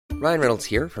Ryan Reynolds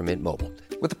here from Mint Mobile.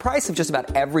 With the price of just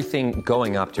about everything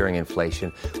going up during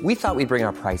inflation, we thought we'd bring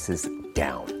our prices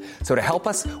down. So to help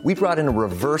us, we brought in a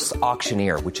reverse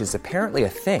auctioneer, which is apparently a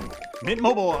thing. Mint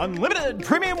Mobile Unlimited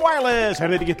Premium Wireless. How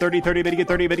to get 30, 30, bit to get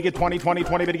 30, bit to get 20, 20,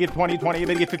 20, bit to get 20, 20,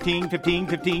 bit to get 15, 15,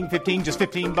 15, 15, just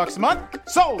 $15 a month?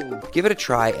 Sold! Give it a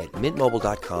try at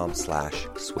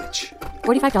mintmobile.com/switch.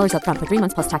 $45 up front for 3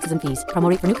 months plus taxes and fees. Promo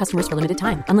rate for new customers for limited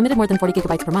time. Unlimited more than 40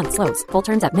 gigabytes per month. Slows full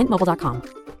terms at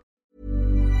mintmobile.com.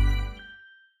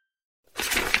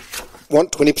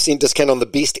 Want 20% discount on the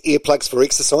best earplugs for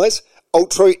exercise?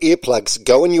 Ultra earplugs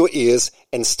go in your ears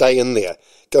and stay in there.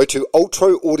 Go to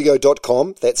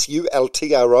ultraaudio.com, that's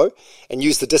ULTRO, and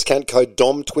use the discount code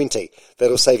DOM20.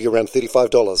 That'll save you around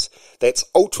 $35. That's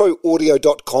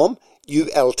ultraaudio.com,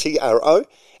 ULTRO,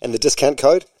 and the discount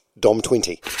code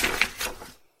DOM20.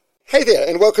 Hey there,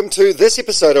 and welcome to this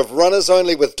episode of Runners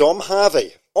Only with Dom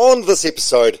Harvey. On this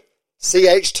episode,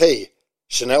 CHT,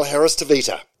 Chanel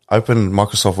Harris-Tavita. Opened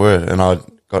Microsoft Word and I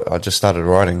just started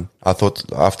writing. I thought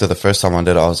after the first time I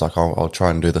did it, I was like, I'll try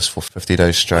and do this for 50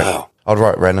 days straight. Wow. I'd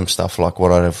write random stuff like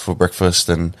what I'd have for breakfast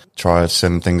and try to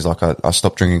send things like I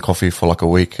stopped drinking coffee for like a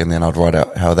week, and then I'd write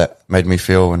out how that made me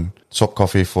feel and swap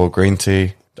coffee for green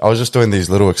tea. I was just doing these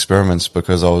little experiments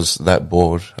because I was that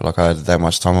bored. Like I had that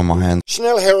much time on my hands.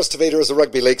 Chanel Harris-Tavita is a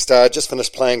rugby league star, just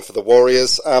finished playing for the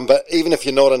Warriors. But even if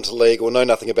you're not into league or know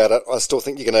nothing about it, I still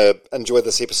think you're going to enjoy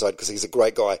this episode because he's a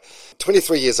great guy.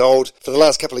 23 years old. For the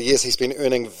last couple of years, he's been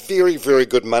earning very, very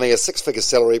good money, a six-figure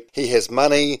salary. He has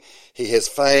money, he has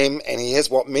fame, and he has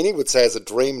what many would say is a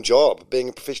dream job, being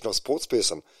a professional sports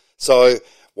person. So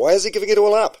why is he giving it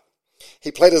all up?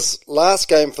 He played his last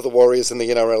game for the Warriors in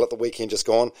the NRL at the weekend just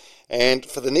gone, and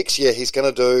for the next year he's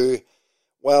going to do,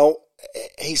 well,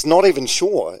 he's not even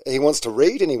sure. He wants to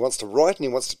read and he wants to write and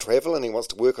he wants to travel and he wants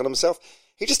to work on himself.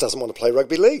 He just doesn't want to play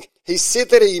rugby league. He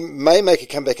said that he may make a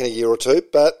comeback in a year or two,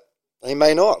 but he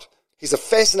may not. He's a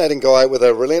fascinating guy with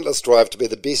a relentless drive to be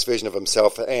the best version of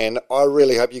himself, and I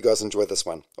really hope you guys enjoy this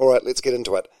one. All right, let's get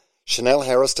into it. Chanel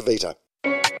Harris-Tavita.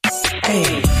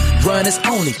 Hey, Runners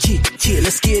Only, yeah,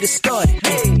 let's get it started.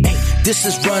 Hey, this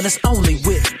is Runners Only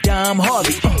with Dom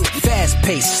Harvey. Fast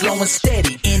paced, slow and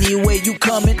steady, anywhere you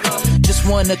coming. Just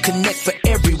wanna connect for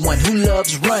everyone who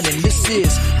loves running. This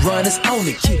is Runners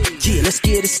Only, yeah, let's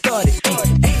get it started.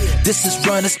 Hey, this is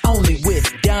Runners Only with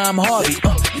Dom Harvey.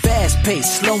 Fast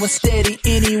paced, slow and steady,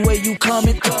 anywhere you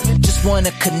coming. Just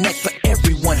wanna connect for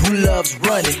everyone who loves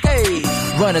running. Hey,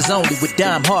 Runners Only with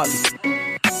Dom Harvey.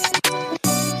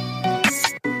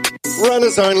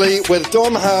 Runners Only with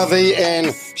Dom Harvey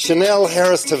and Chanel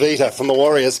Harris-Tavita from the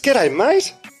Warriors. G'day,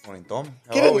 mate. Morning, Dom.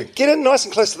 How are we? Get in nice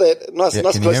and close to that, nice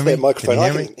close to that microphone. I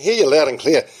can hear you loud and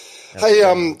clear. Hey,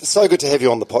 so good to have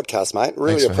you on the podcast, mate.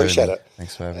 Really appreciate it.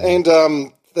 Thanks for having me. And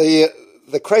the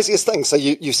craziest thing, so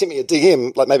you sent me a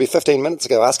DM like maybe 15 minutes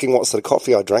ago asking what sort of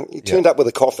coffee I drink. You turned up with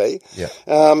a coffee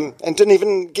and didn't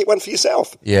even get one for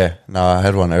yourself. Yeah, no, I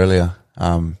had one earlier.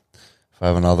 If I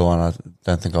have another one, I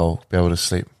don't think I'll be able to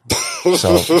sleep.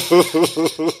 So,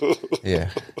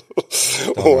 yeah.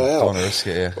 Don't want to risk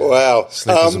it, yeah. Wow.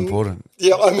 Sleep is important.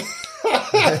 Yeah, it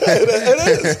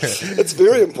is. It's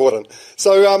very important.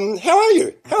 So, how are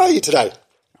you? How are you today?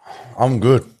 I'm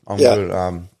good. I'm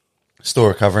good. Still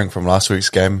recovering from last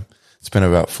week's game. It's been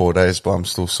about 4 days, but I'm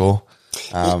still sore.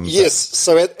 Yes.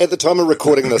 So at the time of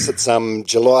recording this, it's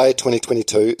July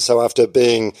 2022. So after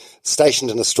being stationed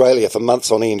in Australia for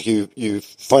months on end, you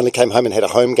finally came home and had a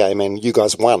home game, and you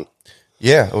guys won.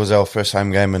 Yeah, it was our first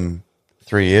home game in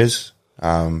 3 years,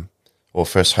 or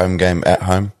first home game at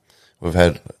home. We've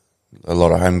had a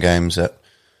lot of home games at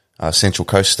Central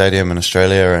Coast Stadium in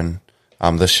Australia,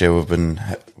 and this year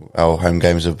our home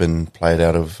games have been played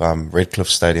out of Redcliffe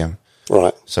Stadium.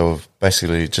 Right. So we've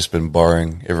basically just been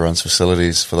borrowing everyone's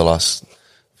facilities for the last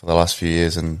few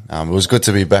years, and it was good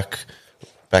to be back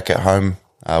at home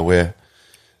where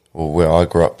I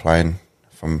grew up playing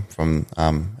from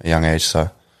a young age.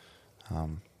 So.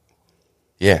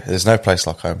 There's no place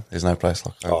like home. There's no place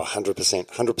like home. Oh,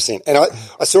 100%. And I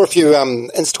saw a few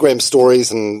Instagram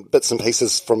stories and bits and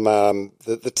pieces from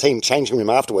the team changing room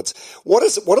afterwards. What are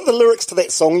the lyrics to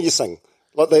that song you sing?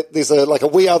 Like there's a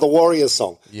We Are the Warriors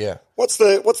song. Yeah. What's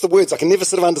the words? I can never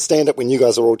sort of understand it when you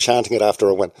guys are all chanting it after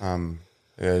a win.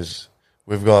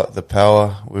 We've got the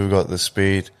power, we've got the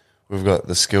speed, we've got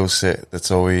the skill set.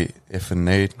 That's all we effing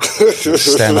need.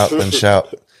 Stand up and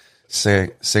shout,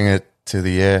 sing it to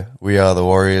the air. We are the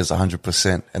Warriors,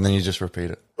 100%, and then you just repeat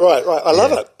it. Right. I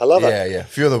love it. Yeah. A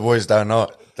few of the boys don't know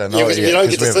it. You don't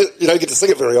get to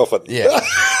sing it very often. Yeah.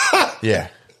 Yeah.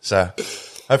 So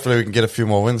hopefully we can get a few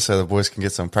more wins so the boys can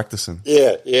get some practice in.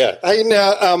 Yeah. Hey,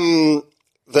 now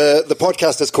The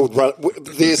podcast is called Run.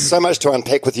 There's so much to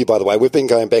unpack with you, by the way. We've been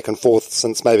going back and forth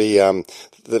since maybe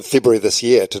the February this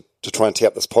year to try and tee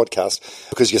up this podcast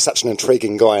because you're such an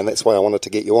intriguing guy, and that's why I wanted to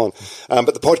get you on.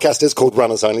 But the podcast is called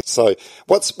Runners Only. So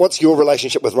what's your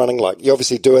relationship with running like? You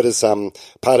obviously do it as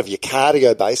part of your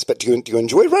cardio base, but do you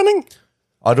enjoy running?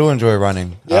 I do enjoy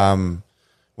running. Yep.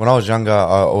 When I was younger,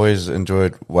 I always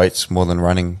enjoyed weights more than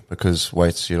running because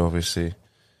weights, you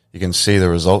can see the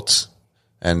results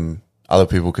and other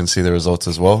people can see the results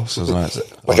as well. So it's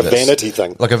like a vanity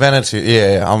thing. Like a vanity,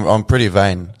 yeah. I'm pretty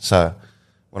vain. So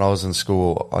when I was in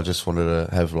school, I just wanted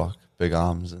to have like big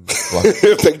arms and like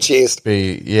big chest.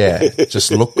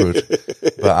 Just look good.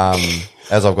 But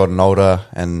as I've gotten older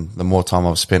and the more time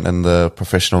I've spent in the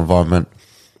professional environment,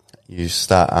 you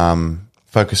start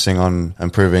focusing on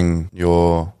improving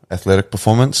your athletic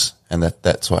performance, and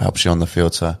that's what helps you on the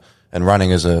field. So, and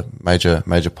running is a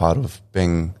major part of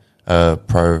being a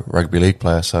pro rugby league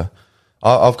player. So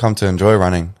I've come to enjoy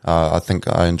running. I think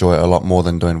I enjoy it a lot more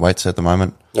than doing weights at the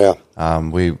moment. Yeah.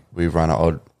 We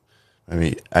run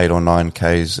maybe 8 or 9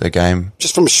 Ks a game.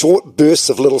 Just from short bursts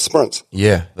of little sprints.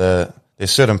 Yeah.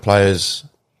 There's certain players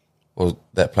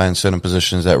that play in certain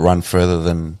positions that run further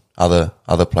than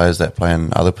other players that play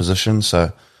in other positions.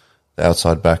 So the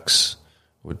outside backs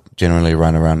would generally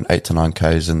run around 8 to 9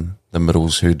 Ks, and the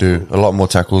middles who do a lot more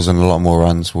tackles and a lot more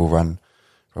runs will run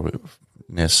probably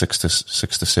near 6 to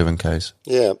 7 Ks.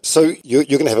 Yeah. So you're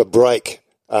going to have a break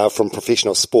from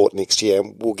professional sport next year,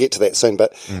 and we'll get to that soon.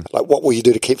 But like, what will you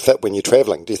do to keep fit when you're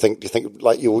traveling? Do you think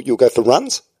like you'll go for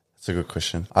runs? That's a good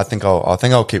question. I think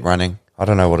I'll keep running. I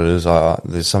don't know what it is.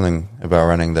 There's something about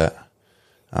running that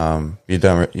you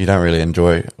don't really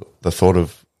enjoy the thought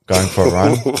of going for a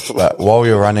run, but while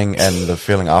you're running and the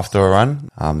feeling after a run,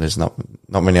 there's not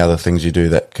many other things you do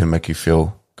that can make you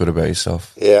feel good about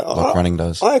yourself. Yeah, like running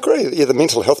does. I agree. Yeah, the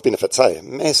mental health benefits,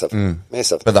 massive.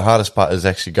 But the hardest part is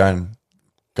actually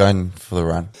going for the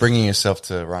run, bringing yourself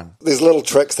to run. There's little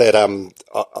tricks that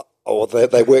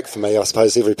they work for me. I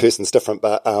suppose every person's different,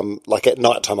 but like at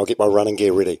night time, I'll get my running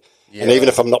gear ready. Yeah. And even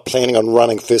if I'm not planning on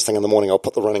running first thing in the morning, I'll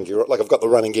put the running gear on. Like I've got the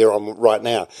running gear on right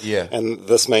now. Yeah. And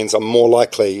this means I'm more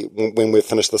likely when we've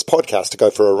finished this podcast to go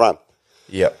for a run.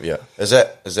 Yeah, yeah. Is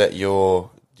that your?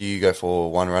 Do you go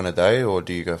for one run a day, or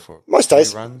do you go for most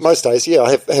days? Runs? Most days, yeah.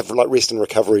 I have like rest and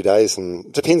recovery days, and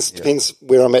depends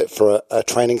where I'm at for a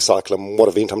training cycle and what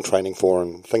event I'm training for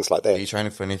and things like that. Are you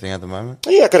training for anything at the moment?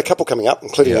 Yeah, I've got a couple coming up,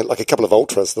 including like a couple of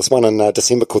ultras. This one in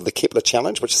December called the Kepler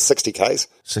Challenge, which is 60 Ks.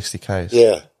 60 Ks.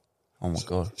 Yeah. Oh my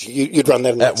God! You'd run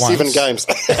that in like 7 games.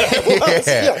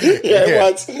 At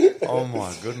once. Oh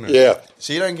my goodness! Yeah.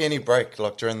 So you don't get any break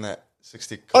like during that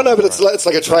 60. Oh no, but it's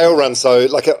like a trail run. So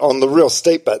like on the real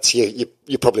steep bits, you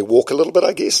probably walk a little bit,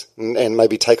 I guess, and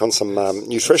maybe take on some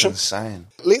nutrition. That's insane.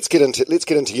 Let's get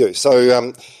into you.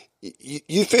 So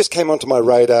you first came onto my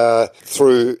radar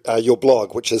through your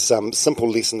blog, which is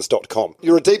simplelessons.com.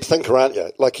 You're a deep thinker, aren't you?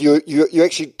 Like you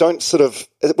actually don't sort of.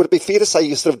 Would it be fair to say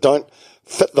you sort of don't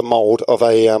fit the mold of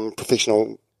a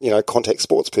professional, contact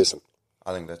sports person?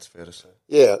 I think that's fair to say.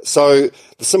 Yeah, so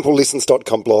the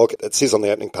simplelessons.com blog, it says on the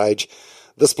opening page,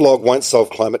 this blog won't solve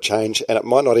climate change and it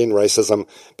might not end racism,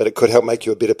 but it could help make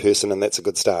you a better person, and that's a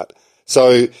good start.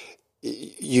 So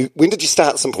when did you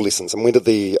start Simple Lessons, and when did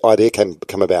the idea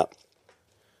come about?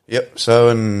 Yep, so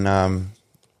in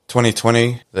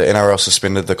 2020, the NRL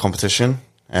suspended the competition,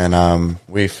 and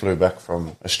we flew back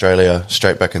from Australia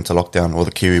straight back into lockdown, or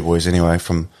the Kiwi boys anyway,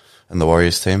 in the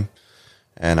Warriors team.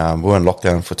 And we were in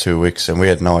lockdown for 2 weeks, and we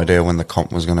had no idea when the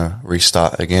comp was going to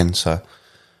restart again. So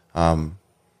I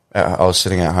was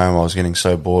sitting at home. I was getting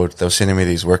so bored. They were sending me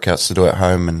these workouts to do at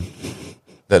home, and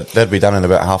that'd be done in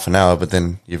about half an hour, but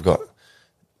then you've got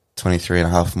 23 and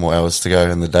a half more hours to go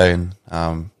in the day. And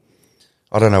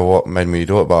I don't know what made me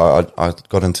do it, but I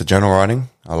got into journal writing.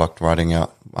 I liked writing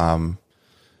out. I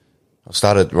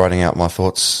started writing out my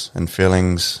thoughts and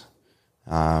feelings,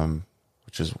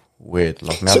 which is weird.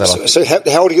 Like now so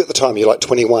how old are you at the time? You're like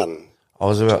 21. I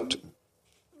was about,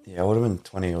 I would have been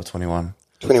 20 or 21.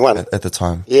 21 at the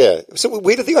time. Yeah. So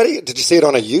where did the idea? Did you see it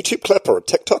on a YouTube clip or a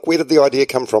TikTok? Where did the idea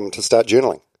come from to start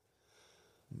journaling?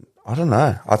 I don't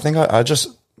know. I think I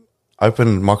just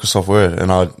opened Microsoft Word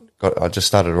and I just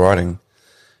started writing,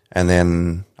 and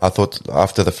then I thought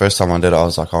after the first time I did it, I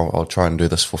was like, I'll try and do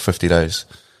this for 50 days.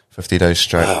 50 days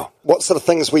straight. Wow. What sort of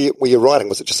things were you writing?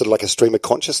 Was it just sort of like a stream of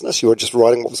consciousness? You were just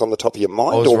writing what was on the top of your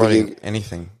mind? I was or were writing you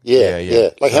anything. Yeah.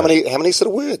 Like so, how many sort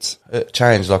of words? It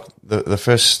changed. Like the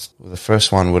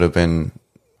first one would have been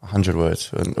 100 words.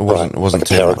 It wasn't like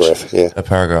too a paragraph, much. Yeah. A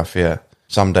paragraph, yeah.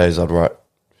 Some days I'd write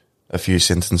a few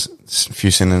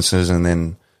sentences, and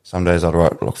then some days I'd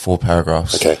write like 4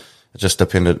 paragraphs. Okay. It just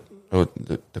depended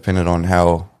on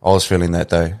how I was feeling that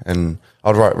day. And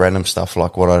I'd write random stuff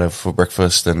like what I'd have for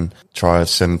breakfast and try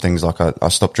certain things. Like I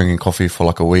stopped drinking coffee for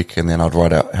like a week, and then I'd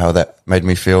write out how that made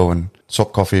me feel and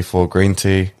swap coffee for green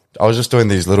tea. I was just doing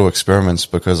these little experiments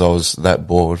because I was that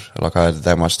bored. Like I had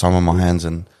that much time on my hands,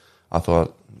 and I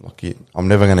thought, like, I'm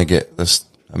never going to get this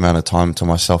amount of time to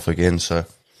myself again, so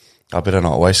I better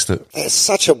not waste it. That's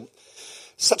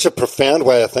such a profound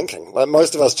way of thinking. Like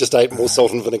most of us just ate more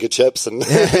salt and vinegar chips and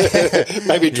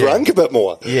maybe drank a bit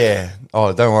more. Yeah.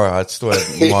 Oh, don't worry. I still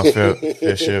had my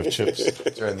fair share of chips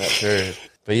during that period.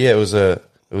 But yeah, it was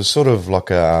sort of like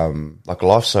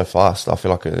life so fast. I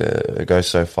feel like it goes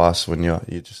so fast when you're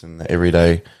just in the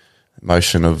everyday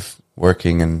motion of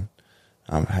working and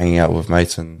hanging out with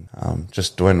mates and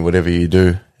just doing whatever you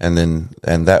do. And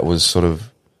that was sort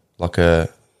of like a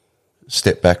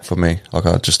step back for me. Like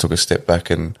I just took a step back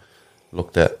and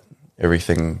looked at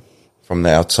everything from the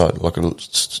outside. Like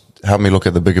it helped me look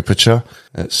at the bigger picture.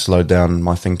 It slowed down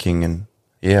my thinking, and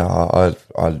yeah,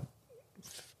 I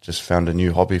just found a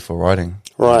new hobby for writing.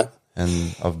 Right.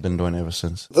 And I've been doing it ever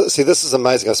since. See, this is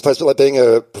amazing. I suppose, like being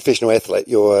a professional athlete,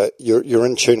 you're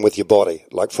in tune with your body.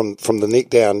 Like from the neck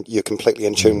down, you're completely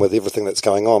in tune with everything that's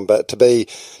going on. But to be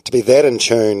that in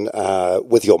tune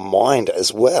with your mind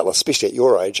as well, especially at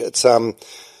your age, it's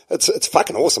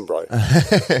fucking awesome, bro.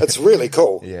 It's really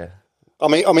cool. Yeah.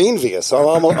 I'm envious.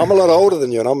 I'm a lot older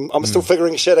than you, and I'm still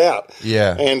figuring shit out.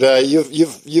 Yeah. And you're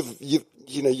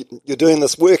doing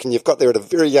this work, and you've got there at a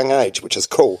very young age, which is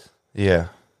cool. Yeah.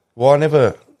 Well, I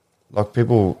never, like,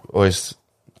 people always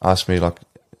ask me, like,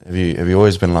 have you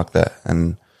always been like that?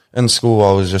 And in school,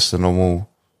 I was just a normal,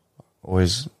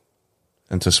 always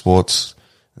into sports,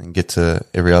 and get to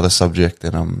every other subject,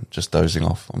 and I'm just dozing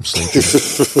off. I'm sleeping.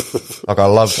 Like, I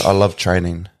love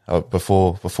training.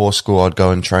 Before school, I'd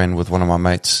go and train with one of my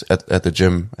mates at the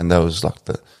gym, and that was like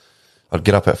I'd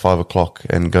get up at 5 o'clock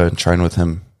and go and train with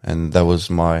him, and that was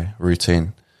my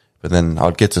routine. But then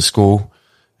I'd get to school,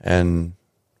 and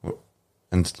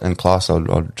in class,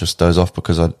 I'd just doze off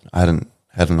because I hadn't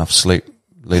had enough sleep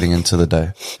leading into the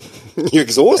day. You're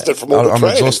exhausted from all the training.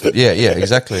 I'm exhausted. Yeah,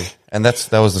 exactly. And that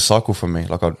was the cycle for me.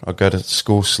 Like I'd go to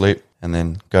school, sleep, and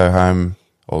then go home,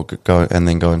 or go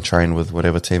and train with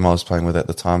whatever team I was playing with at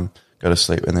the time. Go to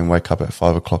sleep, and then wake up at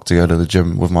 5 o'clock to go to the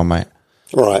gym with my mate.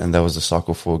 Right. And that was the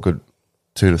cycle for a good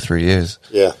 2 to 3 years.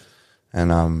 Yeah.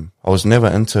 And I was never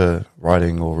into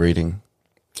writing or reading.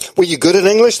 Were you good at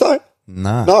English though?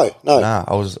 No. Nah,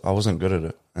 I wasn't good at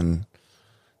it, and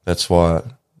that's why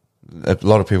a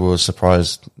lot of people were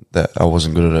surprised that I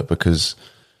wasn't good at it, because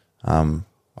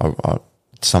it's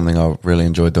something I really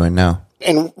enjoy doing now.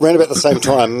 And around about the same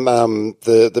time,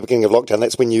 the beginning of lockdown,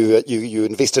 that's when you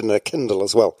invested in a Kindle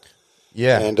as well.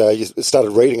 Yeah, and you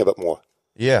started reading a bit more.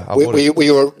 Yeah, were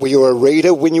you a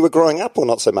reader when you were growing up, or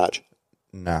not so much?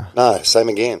 Nah. No, same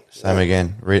again.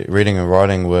 Again. Reading and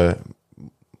writing were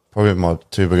probably my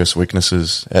 2 biggest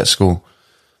weaknesses at school.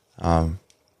 And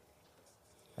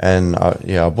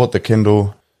I bought the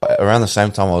Kindle around the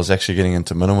same time I was actually getting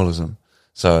into minimalism.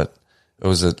 So it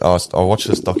was I watched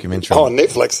this documentary on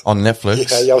Netflix. On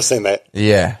Netflix. Yeah, I've seen that.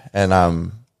 Yeah,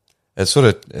 and it sort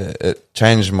of it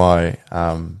changed my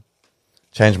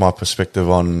perspective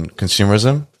on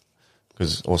consumerism,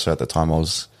 because also at the time I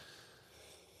was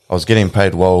getting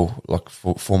paid well, like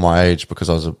for my age, because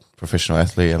I was a professional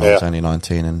athlete and I was only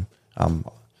 19, and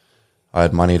I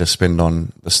had money to spend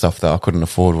on the stuff that I couldn't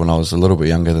afford when I was a little bit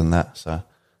younger than that. So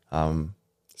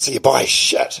you buy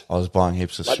shit. I was buying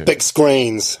heaps of shit. Like big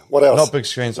screens. What else? Not big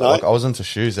screens. No? Like I was into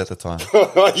shoes at the time.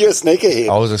 You're a sneakerhead.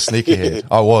 I was a sneakerhead.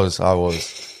 I was.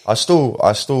 I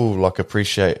still like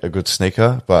appreciate a good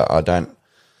sneaker, but I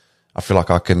feel like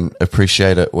I can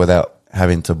appreciate it without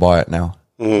having to buy it now.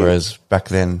 Whereas back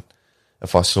then,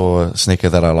 if I saw a sneaker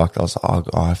that I liked, I was like,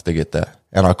 I have to get that.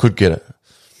 And I could get it.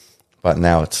 But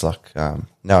now it's like, now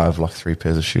I have like 3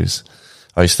 pairs of shoes.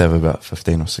 I used to have about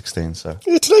 15 or 16. So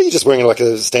yeah, today you're just wearing like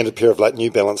a standard pair of like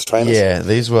New Balance trainers. Yeah,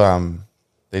 these were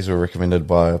recommended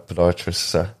by a podiatrist.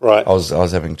 So right. I was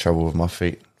having trouble with my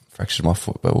feet, fractured my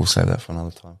foot, but we'll save that for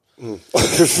another time.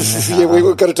 Yeah,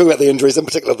 we've got to talk about the injuries, in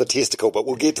particular the testicle, but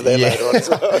we'll get to that later on as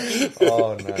well.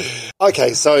 Oh, no.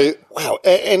 Okay, so, wow.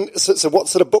 And so what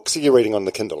sort of books are you reading on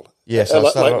the Kindle? Yeah, so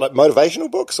like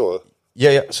motivational books, or?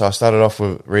 Yeah. So I started off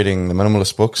with reading the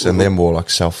minimalist books, and then more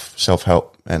like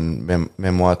self-help and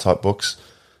memoir type books.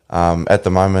 At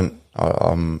the moment,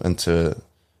 I'm into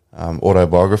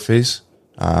autobiographies.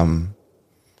 I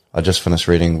just finished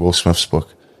reading Will Smith's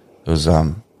book. It was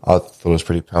I thought it was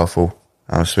pretty powerful.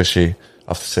 Especially,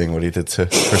 after seeing what he did to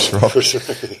Chris Rock.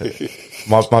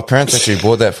 my parents actually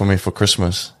bought that for me for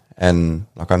Christmas, and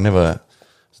like I was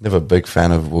never a big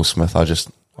fan of Will Smith. I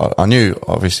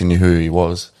obviously knew who he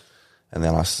was, and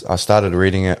then I started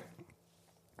reading it,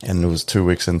 and it was 2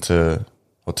 weeks after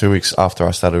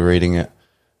I started reading it,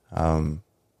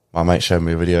 my mate showed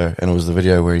me a video, and it was the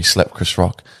video where he slapped Chris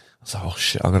Rock. I was like, oh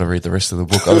shit, I got to read the rest of the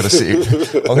book. I got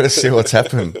to see what's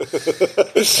happened.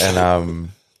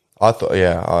 And I thought,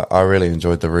 I really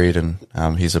enjoyed the read, and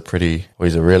he's a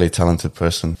really talented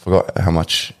person. Forgot how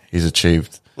much he's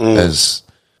achieved as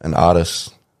an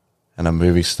artist and a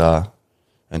movie star,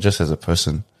 and just as a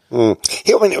person.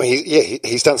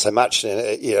 He's done so much.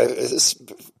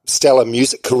 Stellar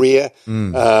music career,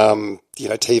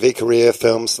 TV career,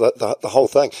 films, the whole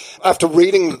thing. After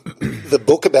reading the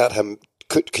book about him,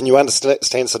 can you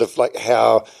understand sort of like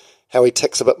how he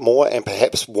ticks a bit more, and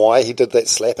perhaps why he did that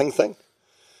slapping thing?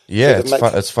 Yeah,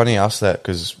 it's funny you ask that,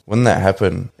 because when that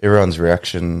happened, everyone's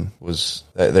reaction was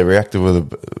they reacted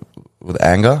with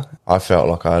anger. I felt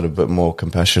like I had a bit more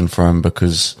compassion for him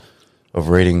because of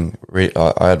reading.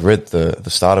 I had read the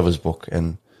start of his book,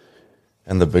 and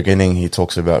in the beginning he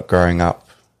talks about growing up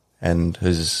and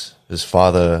his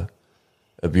father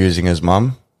abusing his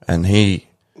mum, and he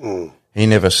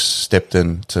never stepped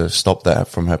in to stop that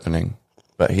from happening.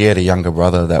 But he had a younger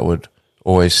brother that would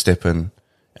always step in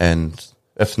and,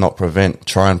 if not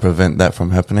try and prevent that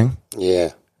from happening.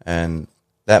 Yeah. And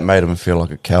that made him feel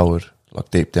like a coward,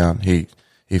 like deep down. He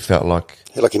felt like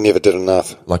he never did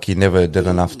enough. Like he never did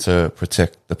enough to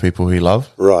protect the people he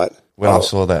loved. Right. When I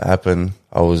saw that happen,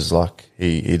 I was like,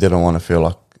 he didn't want to feel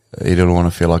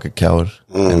like a coward.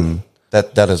 And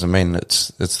that doesn't mean it's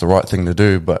the right thing to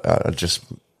do, but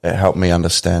it helped me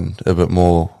understand a bit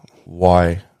more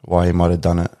why he might have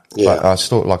done it. Yeah. But I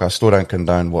still don't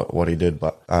condone what he did,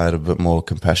 but I had a bit more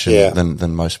compassion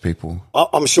than most people.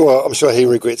 I'm sure he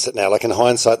regrets it now. Like in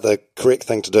hindsight, the correct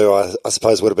thing to do, I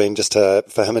suppose, would have been just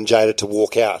for him and Jada to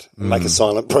walk out and make a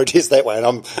silent protest that way. And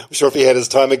I'm sure if he had his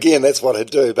time again, that's what he'd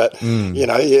do. But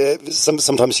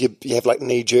sometimes you have like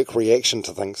knee jerk reaction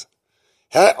to things.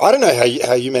 I don't know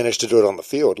how you managed to do it on the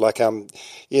field. Like when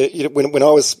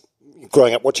I was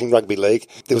growing up watching rugby league,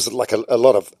 there was like a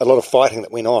lot of fighting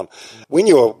that went on. When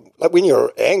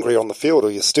you're angry on the field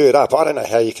or you're stirred up, I don't know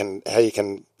how you can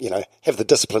have the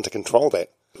discipline to control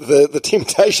that. The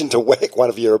temptation to whack one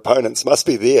of your opponents must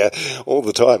be there all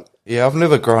the time. Yeah, I've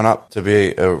never grown up to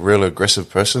be a real aggressive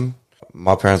person.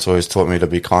 My parents always taught me to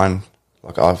be kind.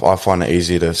 Like I find it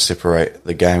easy to separate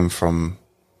the game from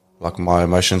like my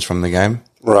emotions from the game.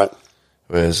 Right.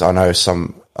 Whereas I know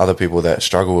some other people that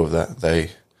struggle with that.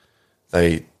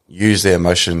 They use their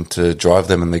emotion to drive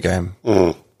them in the game.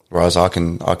 Mm-hmm. Whereas I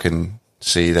can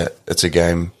see that it's a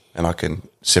game and I can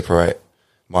separate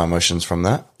my emotions from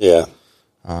that. Yeah.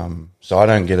 So I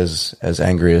don't get as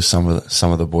angry as some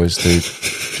of the boys do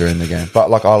during the game.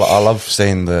 But like I love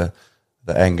seeing the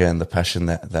anger and the passion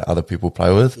that other people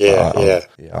play with. Yeah,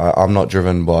 I'm not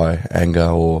driven by anger,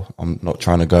 or I'm not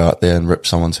trying to go out there and rip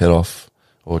someone's head off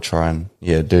or try and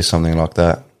do something like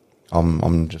that.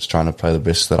 I'm just trying to play the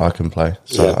best that I can play,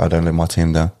 so I don't let my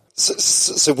team down.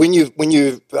 So when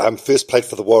you first played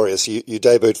for the Warriors, you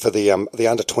debuted for the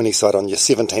under-20 side on your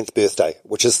 17th birthday,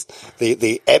 which is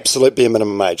the absolute bare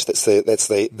minimum age. That's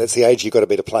the age you got to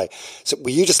be to play. So were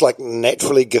you just like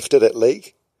naturally gifted at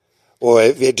league, or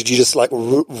did you just like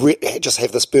just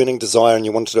have this burning desire and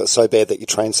you wanted to do it so bad that you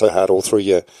trained so hard all through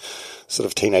your sort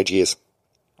of teenage years?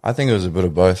 I think it was a bit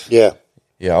of both. Yeah.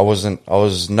 Yeah, I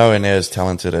was nowhere near as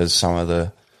talented as some of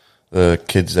the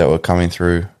kids that were coming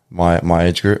through my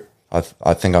age group.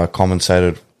 I think I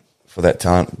compensated for that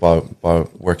talent by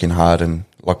working hard and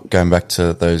like going back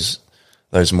to those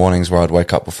mornings where I'd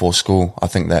wake up before school. I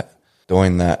think that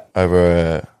doing that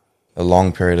over a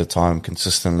long period of time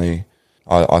consistently,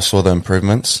 I saw the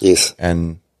improvements. Yes.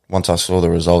 And once I saw the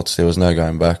results, there was no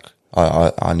going back.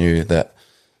 I knew that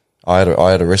I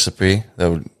had a recipe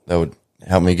that would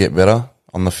help me get better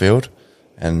on the field,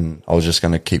 and I was just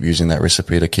going to keep using that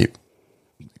recipe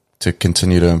to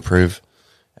continue to improve,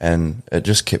 and it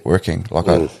just kept working.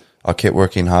 Like I kept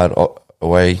working hard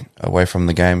away from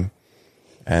the game,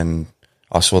 and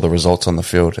I saw the results on the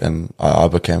field, and I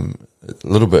became a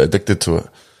little bit addicted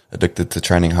to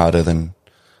training harder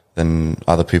than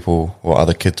other people or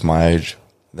other kids my age.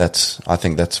 I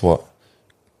think that's what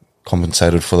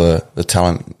compensated for the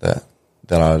talent that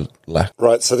I lack.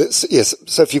 Right, so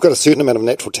so if you've got a certain amount of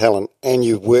natural talent and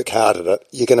you work hard at it,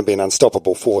 you're going to be an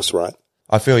unstoppable force, right?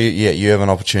 I feel you have an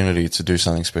opportunity to do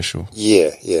something special.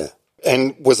 Yeah.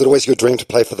 And was it always your dream to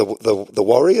play for the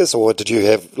Warriors, or did you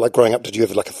have, like growing up, did you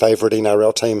have like a favourite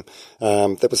NRL team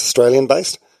that was Australian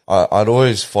based? I'd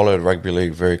always followed rugby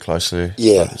league very closely.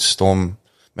 Yeah.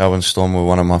 Melbourne Storm were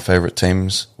one of my favourite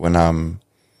teams when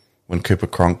Cooper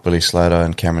Cronk, Billy Slater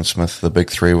and Cameron Smith, the big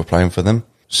three, were playing for them.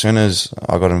 As soon as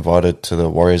I got invited to the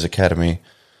Warriors Academy,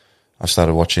 I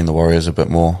started watching the Warriors a bit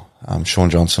more. Sean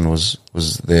Johnson was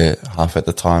there half at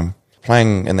the time.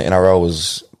 Playing in the NRL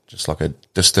was just like a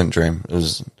distant dream. It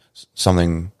was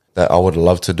something that I would have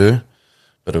loved to do,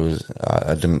 but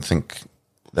I didn't think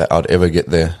that I'd ever get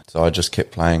there. So I just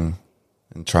kept playing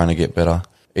and trying to get better.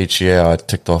 Each year I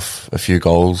ticked off a few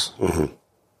goals,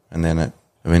 and then it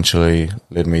eventually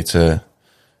led me to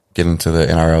get into the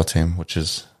NRL team, which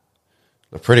is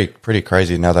pretty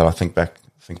crazy now that I think back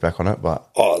on it. But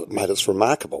mate, it's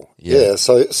remarkable. Yeah.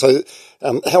 So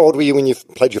how old were you when you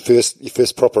played your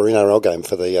first proper NRL game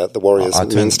for the Warriors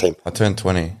men's team? I turned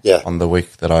 20. Yeah. On the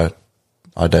week that I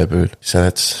debuted. So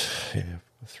that's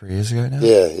 3 years ago now.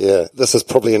 Yeah. This is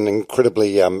probably an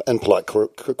incredibly impolite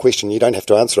question. You don't have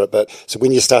to answer it, but so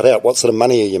when you start out, what sort of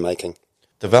money are you making?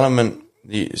 Development.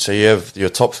 So you have your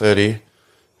top 30.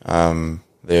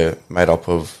 They're made up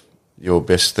of your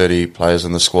best 30 players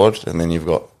in the squad, and then you've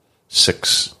got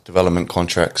 6 development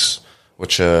contracts,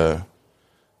 which are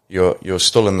you're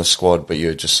still in the squad, but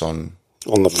you're just on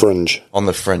the fringe. On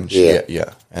the fringe,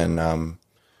 yeah. And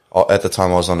at the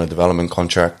time, I was on a development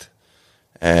contract,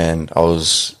 and I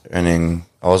was earning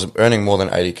more than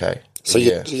 80K. So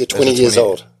you're 20 years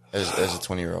old as a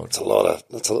 20-year-old. It's a lot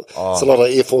of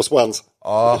Air Force Ones.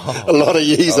 Oh, a lot of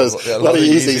Yeezys. A lot of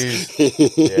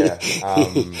Yeezys. Yeah.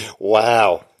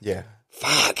 Wow. Yeah.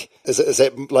 Fuck. Is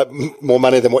that like more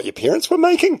money than what your parents were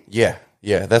making? Yeah.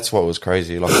 That's what was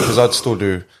crazy. Like, because I'd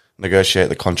still negotiate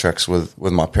the contracts with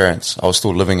my parents. I was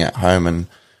still living at home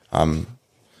and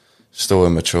still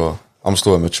immature. I'm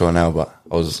still immature now, but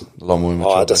I was a lot more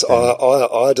immature.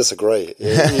 I disagree.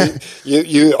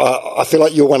 I feel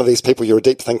like you're one of these people. You're a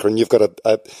deep thinker, and you've got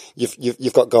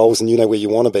you've got goals, and you know where you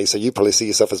want to be. So you probably see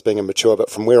yourself as being immature.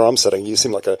 But from where I'm sitting, you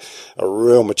seem like a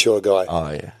real mature guy.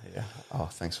 Oh yeah. Oh,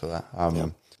 thanks for that.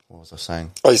 What was I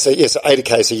saying? Oh, you say yes,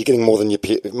 80K. So you're getting more than your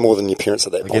parents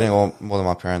at that point. Getting more than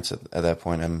my parents at that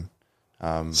point, and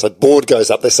so board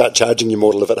goes up. They start charging you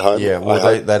more to live at home. Yeah,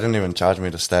 well, they didn't even charge me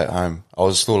to stay at home. I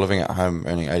was still living at home,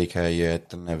 earning 80K a year.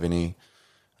 Didn't have any.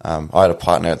 I had a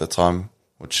partner at the time,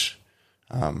 which,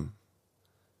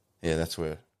 that's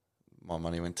where my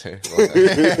money went to.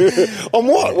 On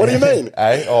what? What do you mean?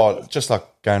 Just like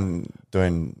doing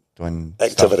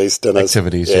activities, stuff. dinners,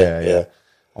 activities. Yeah.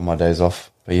 On my days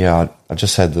off, but I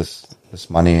just had this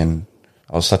money, and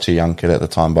I was such a young kid at the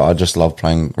time, but I just loved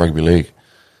playing rugby league.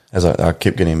 As I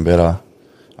kept getting better,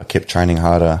 I kept training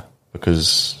harder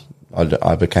because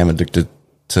I became addicted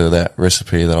to that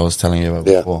recipe that I was telling you about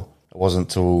before. It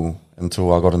wasn't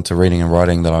until I got into reading and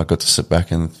writing that I got to sit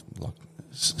back and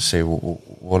see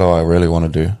what do I really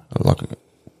want to do, like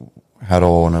how do I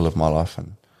want to live my life,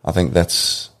 and I think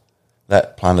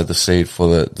that planted the seed for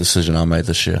the decision I made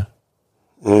this year.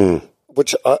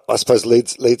 Which I suppose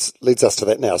leads us to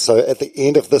that now. So at the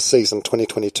end of this season,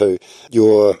 2022,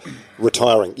 you're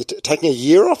retiring. You're taking a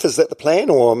year off? Is that the plan,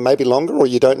 or maybe longer, or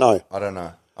you don't know? I don't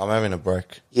know. I'm having a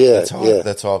break. Yeah,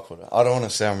 that's how I put it. I don't want to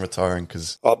say I'm retiring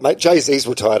because... Oh, mate, Jay-Z's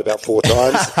retired about 4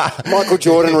 times. Michael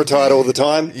Jordan retired all the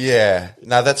time. Yeah.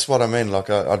 No, that's what I mean. Like,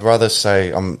 I'd rather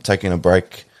say I'm taking a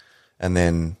break and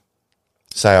then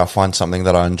say I find something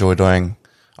that I enjoy doing.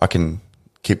 I can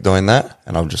keep doing that,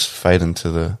 and I'll just fade into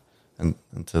the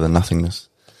nothingness.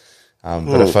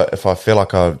 But if I feel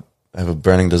like I have a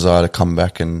burning desire to come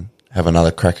back and have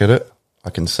another crack at it,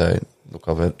 I can say, look,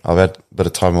 I've had a bit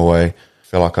of time away. I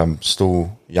feel like I'm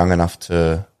still young enough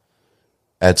to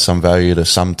add some value to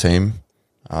some team,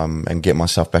 and get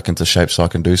myself back into shape so I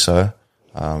can do so.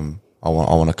 I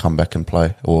want to come back and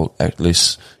play, or at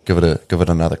least give it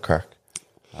another crack.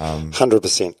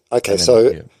 100%. Okay,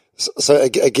 So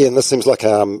again, this seems like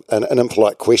an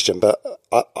impolite question, but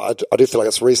I do feel like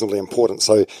it's reasonably important.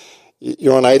 So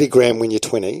you're on 80 gram when you're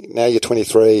 20. Now you're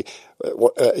 23.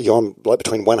 You're on like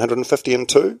between 150 and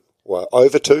 2, or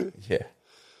over 2. Yeah, a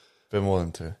bit more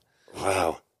than 2.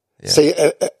 Wow. Yeah. See,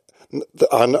 it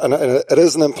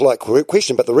is an impolite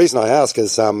question, but the reason I ask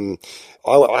is I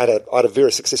had a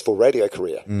very successful radio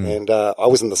career, and I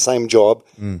was in the same job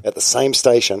at the same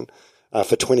station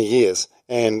for 20 years,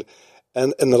 and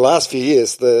in the last few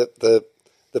years, the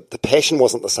passion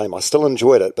wasn't the same. I still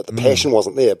enjoyed it, but the passion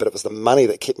wasn't there. But it was the money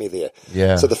that kept me there.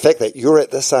 Yeah. So the fact that you're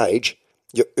at this age,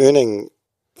 you're earning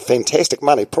fantastic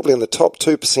money, probably in the top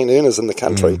 2% earners in the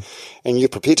country, and you're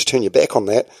prepared to turn your back on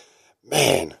that,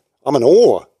 man, I'm in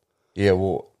awe. Yeah,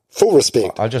 well, Full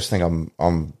respect. I just think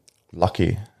I'm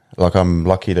lucky. Like, I'm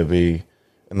lucky to be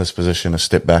in this position to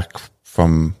step back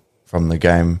from the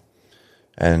game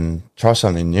and try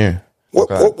something new.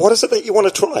 What is it that you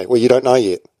want to try? Well, you don't know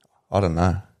yet. I don't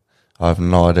know. I have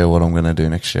no idea what I'm going to do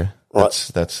next year.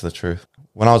 Right. That's the truth.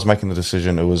 When I was making the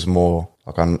decision, it was more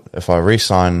like, if I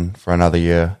re-sign for another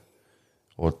year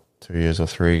or 2 years or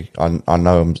 3, I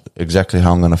know exactly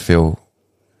how I'm going to feel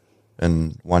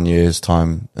in 1 year's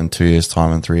time, in 2 years'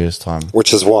 time, in 3 years' time.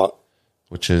 Which is what?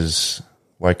 Which is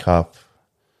wake up,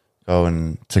 go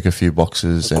and tick a few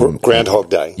boxes. And Groundhog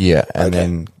Day. Yeah, and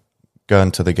then go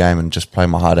into the game and just play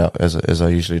my heart out as I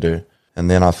usually do. And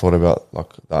then I thought about,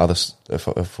 like, the other, if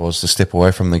I was to step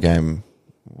away from the game,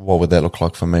 what would that look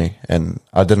like for me? And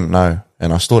I didn't know,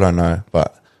 and I still don't know,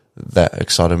 but that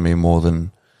excited me more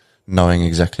than knowing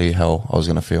exactly how I was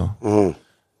going to feel. Mm.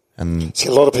 And see,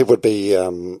 a lot of people would be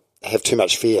have too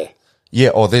much fear.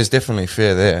 Yeah, there's definitely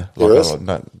fear there. There is?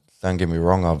 Don't get me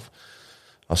wrong.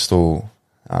 I still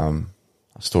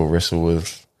wrestle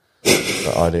with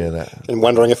the idea that, and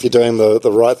wondering if you're doing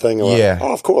the right thing. Or, yeah.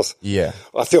 Oh, of course. Yeah.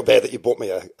 I feel bad that you bought me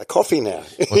a coffee now.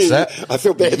 What's that? I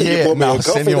feel bad that you bought me a I'll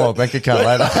coffee. send you now. my bank account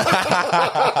later.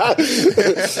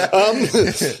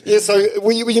 Yeah, so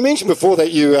you mentioned before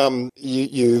that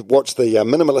you watched the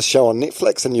Minimalist show on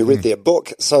Netflix and you read their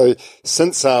book. So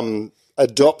since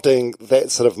adopting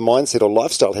that sort of mindset or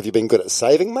lifestyle, have you been good at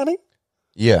saving money?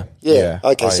 Yeah.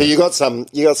 Okay, so you got some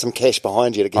cash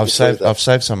behind you to get you through that. I've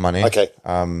saved some money. Okay.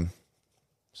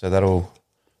 So that'll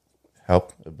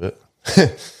help a bit.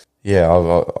 Yeah,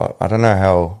 I don't know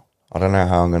how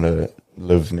I'm going to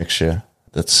live next year.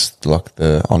 That's like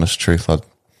the honest truth. I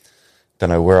don't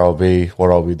know where I'll be, what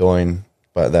I'll be doing,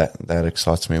 but that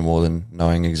excites me more than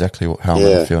knowing exactly how I'm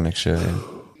going to feel next year. Yeah.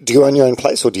 Do you own your own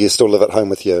place, or do you still live at home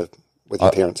with your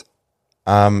parents?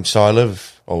 So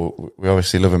we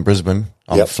obviously live in Brisbane.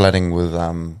 I'm flatting with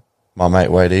my mate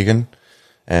Wade Egan,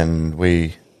 and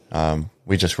we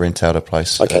just rent out a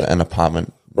place, an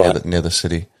apartment near the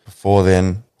city. Before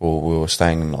then, we were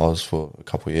staying in Oz for a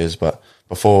couple of years, but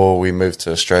before we moved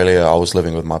to Australia, I was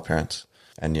living with my parents,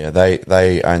 and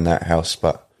they own that house,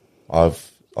 but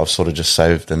I've sort of just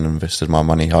saved and invested my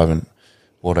money. I haven't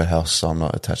bought a house, so I'm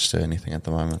not attached to anything at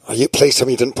the moment. Are you pleased tell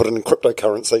me you didn't put it in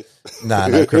cryptocurrency?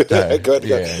 No crypto. Good.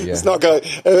 Yeah. It's not going.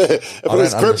 If it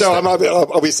was crypto,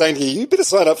 I'll be saying to you better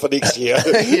sign up for next year.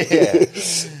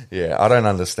 Yeah, I don't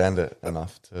understand it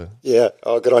enough to. Yeah,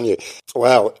 good on you.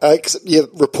 Wow.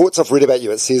 Reports I've read about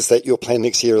you, it says that your plan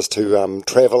next year is to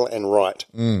travel and write.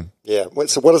 Mm. Yeah.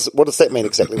 So what does that mean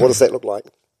exactly? What does that look like?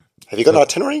 Have you got an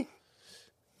itinerary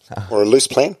or a loose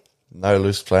plan? No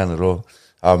loose plan at all.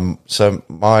 So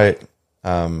my,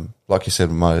 like you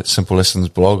said, my Simple Lessons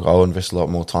blog, I'll invest a lot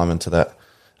more time into that.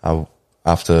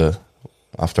 After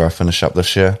I finish up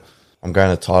this year, I'm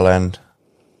going to Thailand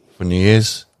for New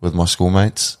Year's with my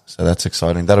schoolmates. So that's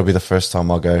exciting. That'll be the first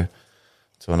time I'll go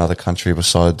to another country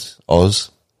besides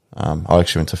Oz. I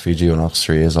actually went to Fiji when I was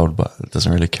 3 years old, but it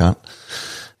doesn't really count.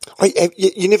 Wait,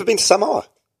 you never been to Samoa?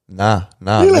 Nah,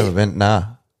 really? I've never been. Nah,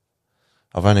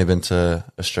 I've only been to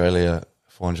Australia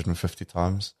 450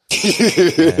 times.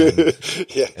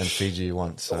 And Fiji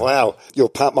once. So. Wow. You're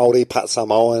part Māori, part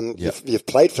Samoan. Yep. You've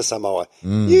played for Samoa.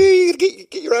 You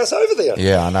get your ass over there.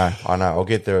 Yeah, I know. I'll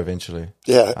get there eventually.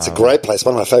 Yeah, it's a great place.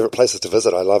 One of my favourite places to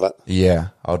visit. I love it. Yeah,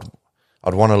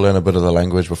 I'd want to learn a bit of the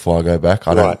language before I go back.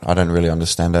 I don't really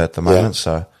understand it at the moment,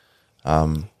 so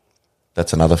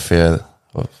that's another fear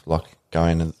of like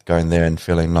going there and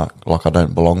feeling like I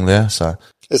don't belong there. So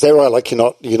is that right? Like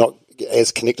you're not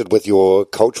as connected with your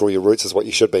culture or your roots as what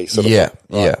you should be.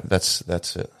 That's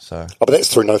it. So, but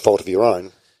that's through no fault of your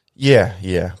own.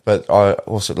 Yeah. But I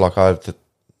also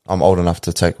I'm old enough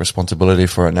to take responsibility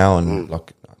for it now, and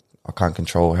like I can't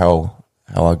control how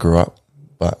I grew up,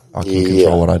 but I can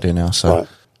control what I do now. So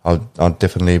I'll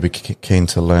definitely be keen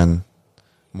to learn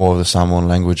more of the Samoan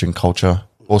language and culture.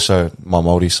 Also, my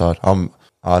Māori side.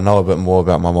 I know a bit more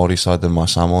about my Māori side than my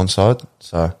Samoan side.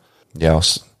 So yeah,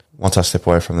 once I step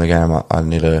away from the game, I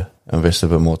need to invest a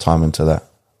bit more time into that.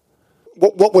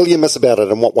 What will you miss about it,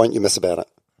 and what won't you miss about it?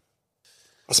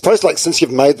 I suppose, like, since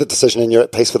you've made the decision and you're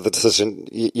at peace with the decision,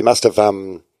 you must have,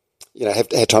 have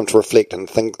had time to reflect and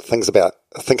think about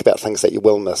things that you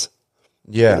will miss.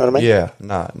 Yeah, you know what I mean?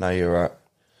 Yeah. No, you're right.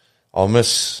 I'll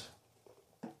miss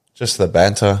just the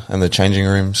banter and the changing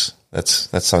rooms. That's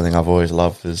something I've always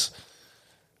loved. Is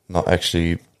not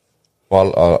actually.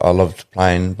 Well, I loved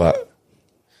playing, but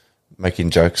making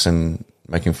jokes and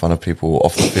making fun of people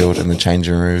off the field in the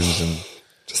changing rooms, and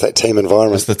just that team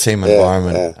environment. It's the team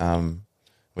environment.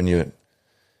 When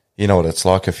you know what it's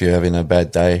like if you're having a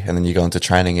bad day and then you go into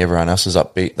training, everyone else is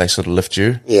upbeat, they sort of lift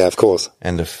you. Yeah, of course.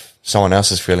 And if someone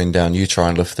else is feeling down, you try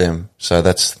and lift them. So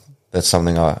that's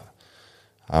something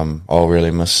I'll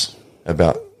really miss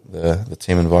about the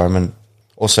team environment.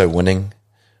 Also winning.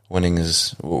 Winning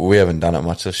is, we haven't done it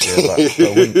much this year, but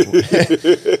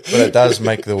it does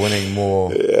make the winning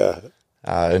more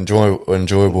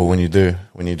enjoyable when you do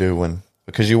win,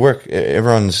 because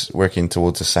everyone's working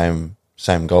towards the same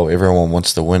goal. Everyone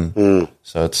wants to win.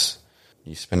 So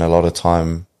you spend a lot of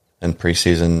time in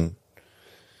preseason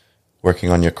working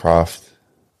on your craft,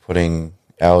 putting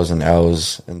hours and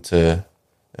hours into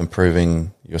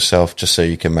improving yourself just so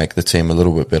you can make the team a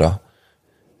little bit better.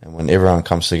 And when everyone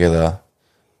comes together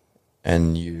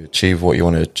and you achieve what you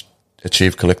want to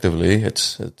achieve collectively,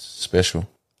 it's special.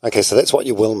 Okay, so that's what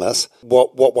you will miss.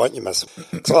 What won't you miss?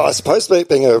 So I suppose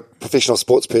being a professional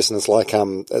sports person is like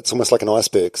it's almost like an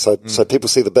iceberg. So people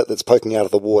see the bit that's poking out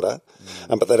of the water,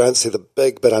 but they don't see the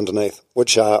big bit underneath,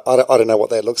 which I don't know what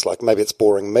that looks like. Maybe it's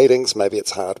boring meetings, maybe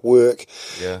it's hard work,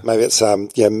 maybe it's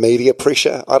media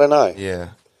pressure. I don't know. Yeah,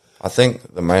 I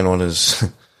think the main one is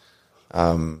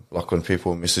like when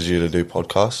people message you to do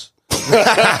podcasts.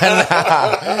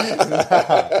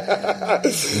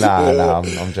 Nah,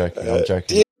 I'm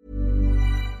joking.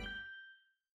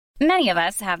 Many of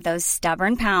us have those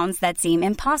stubborn pounds that seem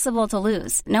impossible to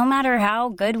lose, no matter how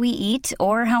good we eat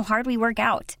or how hard we work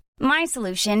out. My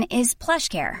solution is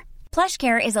PlushCare.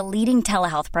 PlushCare is a leading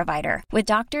telehealth provider with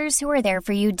doctors who are there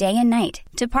for you day and night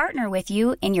to partner with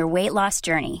you in your weight loss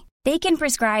journey. They can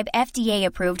prescribe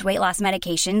FDA-approved weight loss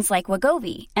medications like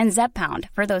Wegovy and Zepbound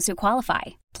for those who qualify.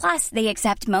 Plus, they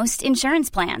accept most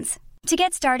insurance plans. To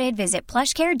get started, visit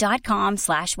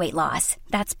plushcare.com/weightloss.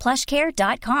 That's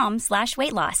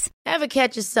plushcare.com/weightloss. Ever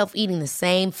catch yourself eating the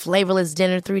same flavorless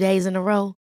dinner 3 days in a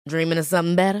row? Dreaming of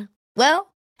something better?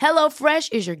 Well,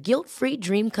 HelloFresh is your guilt-free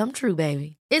dream come true,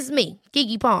 baby. It's me,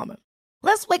 Keke Palmer.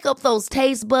 Let's wake up those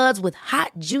taste buds with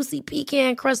hot, juicy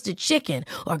pecan-crusted chicken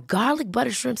or garlic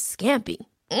butter shrimp scampi.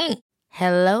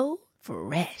 Hello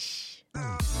Fresh.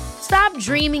 Stop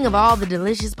dreaming of all the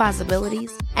delicious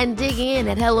possibilities and dig in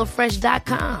at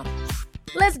HelloFresh.com.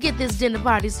 Let's get this dinner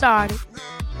party started.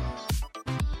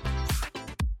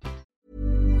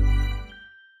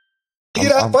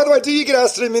 By the way, do you get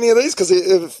asked to do many of these? Because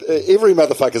every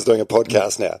motherfucker's doing a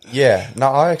podcast now. Yeah, no,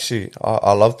 I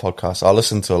love podcasts. I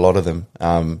listen to a lot of them.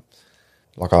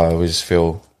 Like I always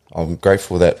feel I'm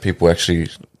grateful that people actually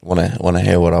want to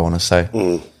hear what I want to say.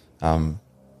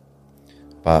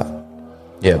 But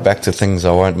yeah, back to things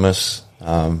I won't miss.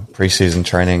 Preseason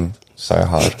training, so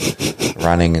hard.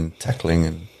 Running and tackling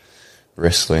and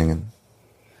wrestling and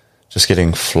just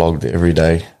getting flogged every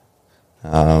day.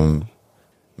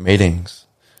 Meetings.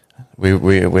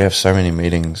 We have so many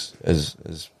meetings as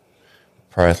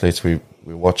pro athletes. We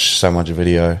watch so much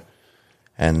video,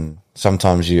 and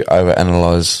sometimes you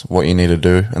overanalyze what you need to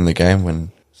do in the game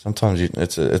when sometimes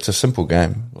it's a simple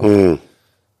game.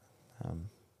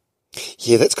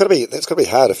 Yeah, that's got to be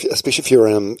hard, especially if you're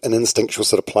an instinctual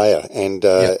sort of player. And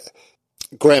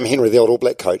Graham Henry, the old All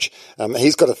Black coach,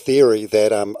 he's got a theory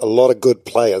that a lot of good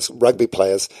players, rugby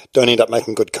players, don't end up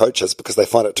making good coaches because they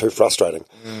find it too frustrating.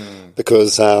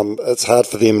 Because it's hard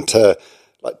for them to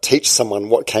teach someone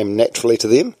what came naturally to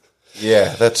them.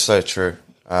 Yeah, that's so true.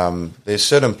 There's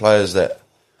certain players that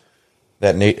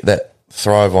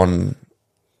thrive on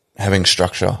having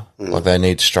structure, like they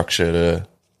need structure to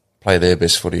play their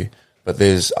best footy. But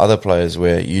there's other players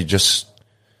where you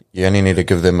only need to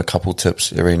give them a couple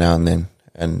tips every now and then,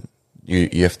 and you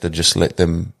have to just let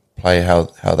them play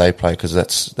how they play because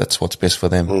that's what's best for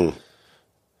them.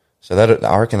 So I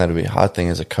reckon that'd be a hard thing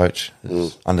as a coach,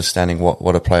 is understanding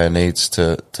what a player needs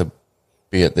to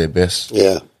be at their best.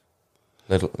 Yeah,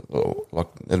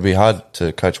 it'd be hard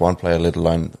to coach one player, let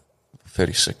alone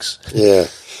 36. Yeah,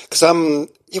 because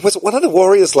was it one of the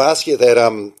Warriors last year that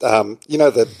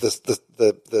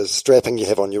the strapping you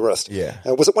have on your wrist? Yeah.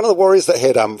 Was it one of the Warriors that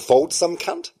had fold some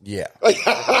cunt? Yeah.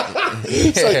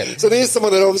 so there's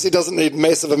someone that obviously doesn't need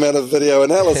massive amount of video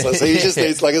analysis. He just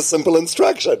needs a simple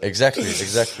instruction. Exactly.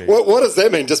 What does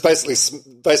that mean? Just basically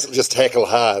just tackle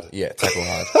hard. Yeah, tackle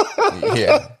hard.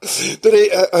 Yeah. Did he?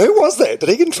 Who was that? Did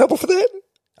he get in trouble for that?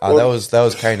 That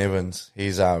was Kane Evans.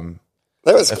 He's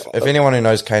if anyone who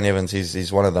knows Kane Evans,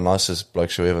 he's one of the nicest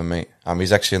blokes you'll ever meet.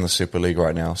 He's actually in the Super League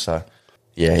right now, so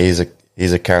yeah, he's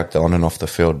a character on and off the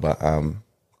field. But I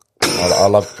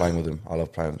love playing with him.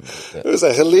 It was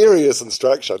a hilarious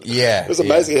instruction. Yeah, it was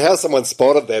amazing how someone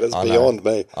spotted that is beyond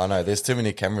me. I know. There's too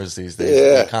many cameras these days.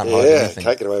 Yeah, you can't hide anything.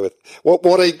 Can't get away with. What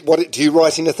do you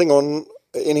write anything on?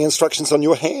 Any instructions on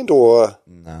your hand or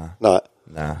Nah. No.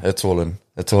 Nah, it's all in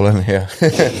It's all in here.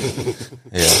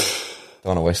 Yeah.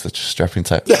 Don't want to waste the strapping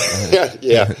tape.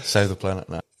 Yeah. Save the planet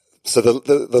now. So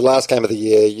the last game of the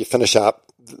year, you finish up.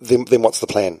 Then what's the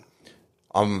plan?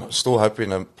 I'm still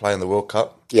hoping to play in the World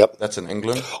Cup. Yep. That's in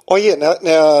England. Oh yeah.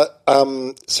 Now,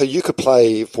 so you could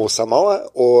play for Samoa,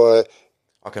 or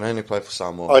I can only play for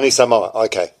Samoa. only Samoa?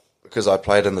 Okay. Because I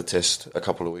played in the test a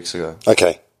couple of weeks ago.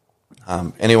 Okay.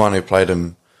 Anyone who played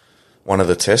in one of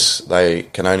the tests, they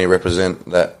can only represent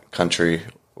that country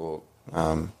or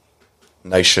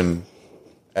nation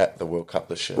at the World Cup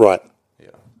this year. Right. Yeah.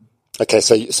 Okay.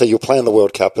 So you'll play in the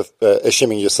World Cup,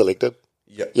 assuming you're selected.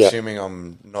 Yeah. Assuming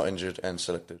I'm not injured and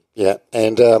selected. Yeah.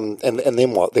 And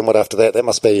then what? Then what after that? That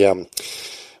must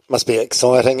be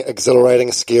exciting,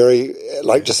 exhilarating, scary.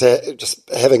 Like just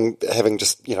having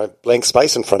just blank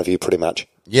space in front of you, pretty much.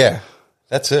 Yeah.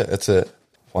 That's it. It's it.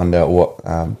 Find out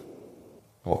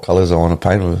what colours I want to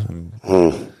paint with.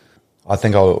 And I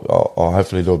think I'll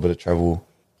hopefully do a bit of travel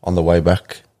on the way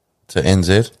back to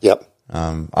NZ. Yep.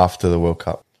 After the World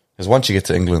Cup, because once you get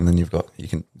to England, then you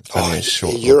can.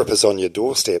 Europe is on your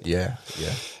doorstep. Yeah.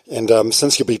 And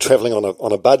since you'll be travelling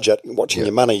on a budget, watching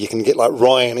your money, you can get like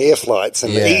Ryanair flights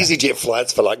and EasyJet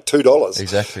flights for like $2.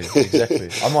 Exactly.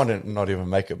 I might not even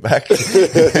make it back.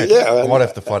 Yeah, I might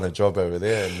have to find a job over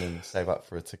there and then save up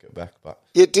for a ticket back. But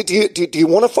yeah, do you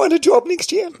want to find a job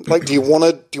next year? Like, do you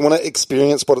want to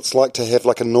experience what it's like to have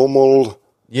like a normal?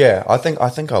 Yeah, I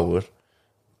think I would,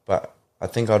 but I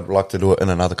think I'd like to do it in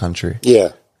another country.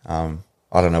 Yeah.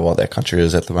 I don't know what that country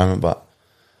is at the moment, but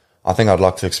I think I'd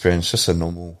like to experience just a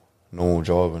normal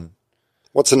job. And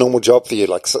what's a normal job for you?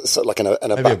 Like, so like in a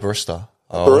maybe a barista.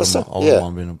 A barista? I wouldn't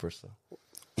mind being a barista.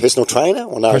 Personal trainer,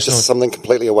 or no? Just something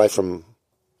completely away from.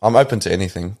 I'm open to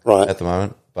anything at the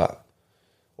moment, but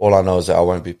all I know is that I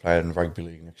won't be playing in rugby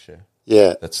league next year.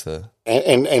 Yeah, that's the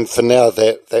and for now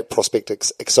that prospect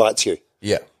excites you.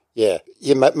 Yeah. Yeah.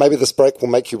 Maybe this break will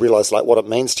make you realise like what it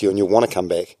means to you, and you'll want to come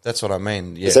back. That's what I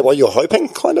mean. Yeah. Is that what you're hoping,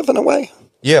 kind of in a way?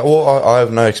 Yeah. Well, I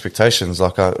have no expectations.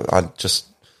 Like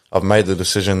I've made the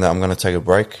decision that I'm going to take a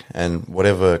break, and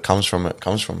whatever comes from it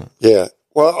comes from it. Yeah.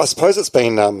 Well, I suppose it's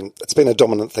been a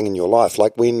dominant thing in your life.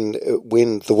 Like when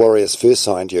the Warriors first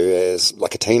signed you as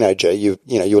like a teenager, you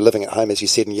were living at home, as you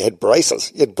said, and you had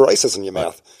braces. You had braces in your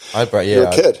mouth. You're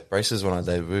a kid. Braces when I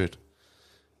debuted.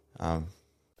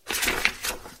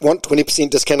 Want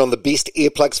 20% discount on the best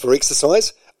earplugs for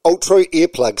exercise? Ultra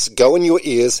earplugs go in your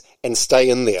ears and stay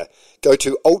in there. Go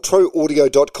to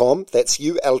ultraaudio.com, that's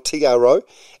ULTRO,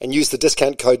 and use the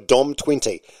discount code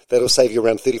DOM20. That'll save you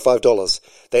around $35.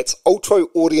 That's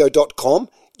ultraaudio.com,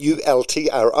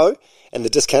 ULTRO, and the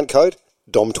discount code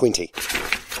DOM20.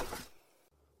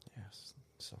 Yes,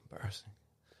 it's embarrassing.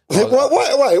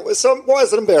 Why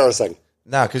is it embarrassing?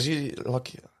 No, because you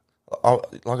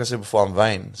like I said before, I'm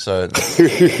vain. So,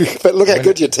 but look how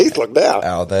good your teeth look now.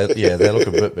 Oh, they look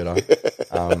a bit better.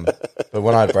 But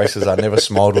when I had braces, I never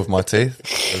smiled with my teeth.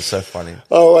 It was so funny.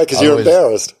 Oh, wait, because you're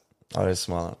embarrassed. I was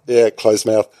smiling. Yeah, closed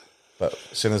mouth. But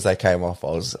as soon as they came off,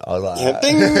 I was like,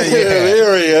 ding,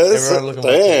 there he is.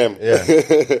 Damn. Yeah.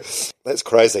 That's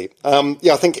crazy.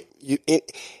 I think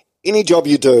any job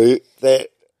you do that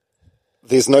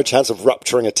there's no chance of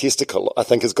rupturing a testicle, I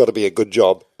think has got to be a good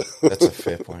job. That's a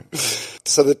fair point.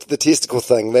 So the testicle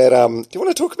thing, that do you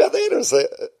want to talk about that? Or is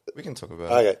that, we can talk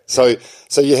about it. Okay.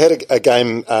 So you had a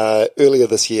game earlier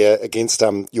this year against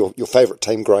your favourite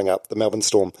team growing up, the Melbourne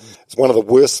Storm. It's one of the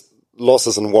worst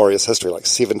losses in Warriors history, like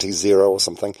 70-0 or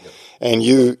something. Yep. And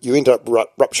you end up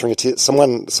rupturing a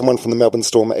testicle. Someone from the Melbourne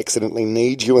Storm accidentally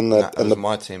kneed you in the... It was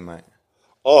my teammate.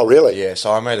 Oh, really? Yeah,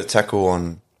 so I made a tackle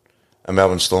on a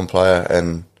Melbourne Storm player,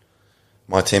 and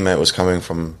my teammate was coming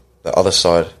from the other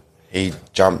side. He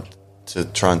jumped to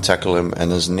try and tackle him,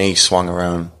 and his knee swung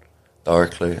around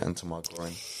directly into my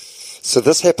groin. So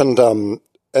this happened in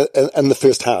the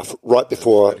first half, right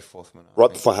before 34th minute,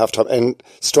 right before halftime, and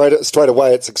straight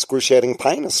away it's excruciating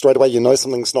pain. Straight away you know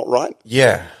something's not right.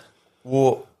 Yeah.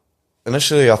 Well,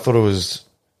 initially I thought it was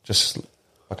just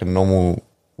like a normal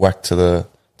whack to the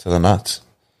nuts.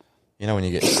 You know when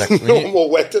you get sacked.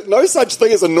 Whack. No such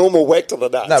thing as a normal whack to the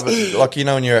nuts. No, but like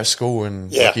when you're at school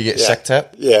and you get sack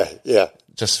tap. Yeah.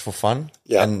 Just for fun.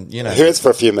 Yeah. And it hurts for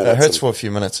a few minutes. It hurts for a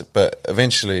few minutes, but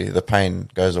eventually the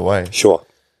pain goes away. Sure.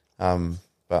 But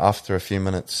after a few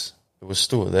minutes, it was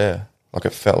still there. Like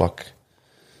it felt like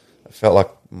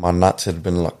my nuts had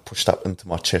been like pushed up into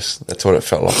my chest. That's what it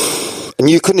felt like. And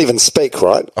you couldn't even speak,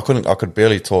 right? I could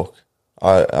barely talk.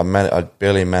 I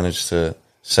barely managed to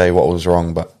say what was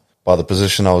wrong, but by the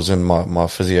position I was in, my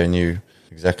physio knew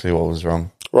exactly what was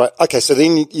wrong. Right. Okay. So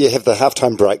then you have the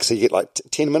halftime break. So you get like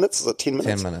 10 minutes. Is it 10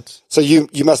 minutes? 10 minutes. So you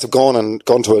must have gone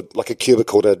to a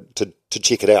cubicle to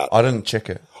check it out. I didn't check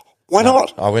it. Why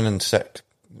not? I went and sat.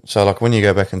 So like when you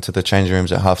go back into the changing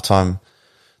rooms at halftime,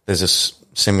 there's a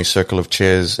semicircle of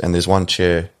chairs, and there's one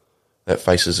chair that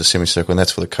faces a semicircle, and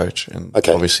that's for the coach. And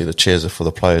obviously the chairs are for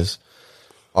the players.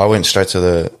 I went straight to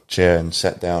the chair and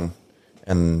sat down,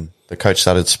 and the coach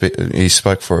started he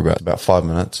spoke for about 5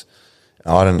 minutes.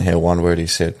 I didn't hear one word he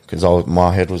said because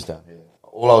my head was down here.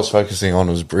 All I was focusing on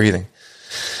was breathing.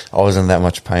 I was in that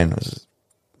much pain.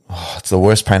 It's the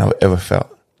worst pain I've ever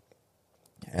felt.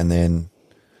 And then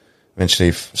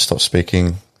eventually stopped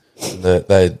speaking.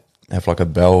 They have like a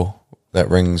bell that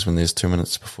rings when there's 2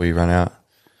 minutes before you run out.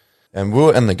 And we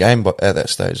were in the game at that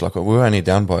stage. Like we were only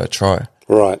down by a try.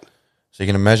 Right. So you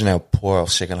can imagine how poor our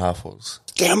second half was.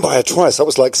 Down by a try. So it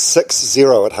was like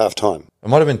 6-0 at halftime. It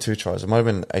might have been 2 tries. It might have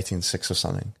been 18-6 or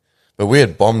something. But we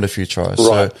had bombed a few tries.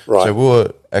 Right. So we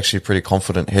were actually pretty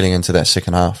confident heading into that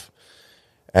second half.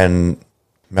 And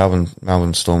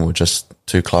Melbourne Storm were just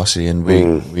too classy, and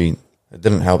it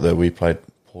didn't help that we played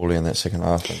poorly in that second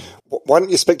half. Why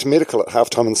didn't you speak to medical at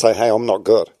halftime and say, hey, I'm not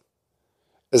good?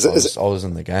 I was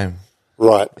in the game.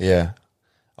 Right. Yeah.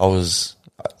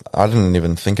 I didn't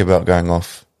even think about going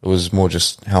off. It was more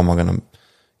just how am I going to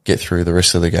get through the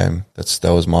rest of the game. That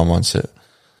was my mindset.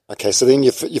 Okay, so then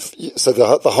so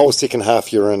the whole second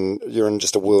half you're in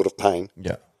just a world of pain.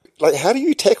 Yeah. Like, how do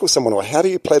you tackle someone, or how do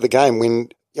you play the game when?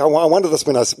 I wonder this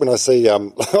when I see. I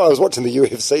was watching the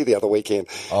UFC the other weekend.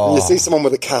 And you see someone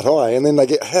with a cut eye, and then they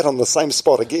get hit on the same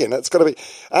spot again. It's got to be.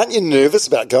 Aren't you nervous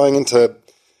about going into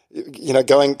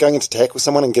tackle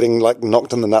someone and getting like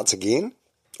knocked in the nuts again,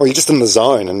 or you're just in the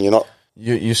zone and you're not?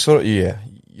 You sort of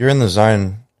you're in the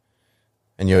zone,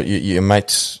 and your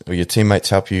mates or your teammates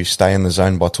help you stay in the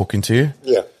zone by talking to you.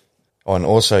 Yeah. Oh, and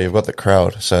also you've got the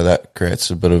crowd, so that creates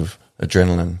a bit of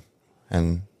adrenaline,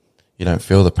 and you don't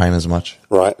feel the pain as much.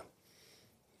 Right.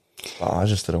 But I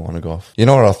just didn't want to go off. You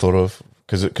know what I thought of?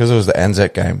 Because it was the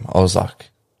Anzac game. I was like,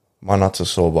 my nuts are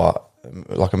sore, but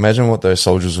like imagine what those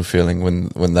soldiers were feeling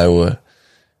when they were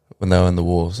in the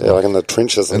wars. Yeah, like in the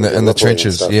trenches. In the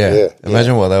trenches, yeah.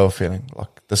 Imagine what they were feeling.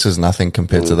 Like, this is nothing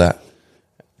compared to that.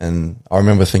 And I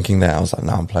remember thinking that. I was like,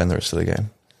 no, I'm playing the rest of the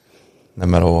game. No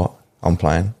matter what, I'm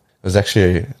playing. It was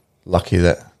actually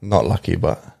not lucky,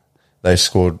 but they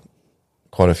scored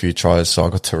quite a few tries, so I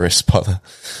got to rest by the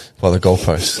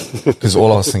goalpost because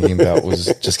all I was thinking about was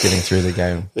just getting through the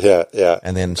game. Yeah, yeah.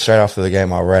 And then straight after the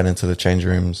game, I ran into the change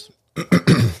rooms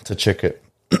to check it.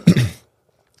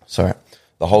 Sorry,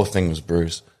 the whole thing was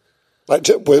bruised. Like,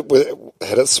 had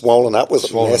it swollen up? Was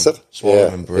it massive?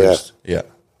 Swollen and bruised. Yeah.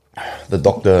 The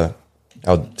doctor,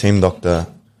 our team doctor,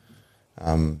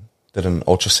 did an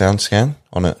ultrasound scan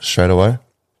on it straight away.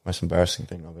 Most embarrassing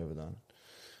thing I've ever done.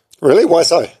 Really? Why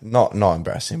so? Not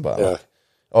embarrassing, but it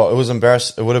was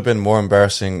embarrassing. It would have been more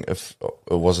embarrassing if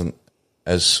it wasn't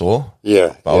as sore.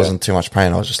 Yeah, but I was in too much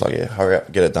pain. I was just like, hurry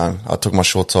up, get it done. I took my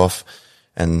shorts off,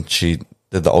 and she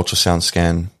did the ultrasound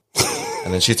scan,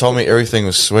 and then she told me everything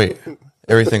was sweet,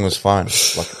 everything was fine.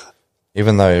 Like,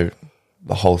 even though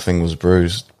the whole thing was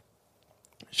bruised,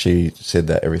 she said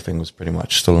that everything was pretty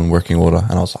much still in working order,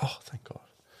 and I was like, oh, thank God.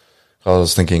 I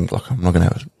was thinking, like, I'm not going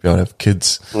to be able to have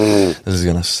kids. This is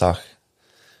going to suck.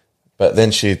 But then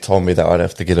she told me that I'd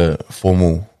have to get a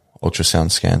formal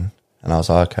ultrasound scan. And I was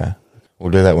like, okay,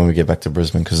 we'll do that when we get back to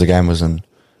Brisbane, because the game was in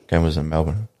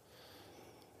Melbourne.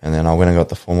 And then I went and got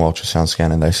the formal ultrasound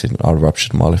scan, and they said I'd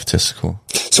ruptured my left testicle.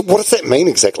 So what does that mean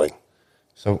exactly?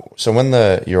 So when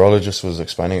the urologist was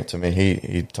explaining it to me,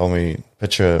 he told me,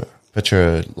 picture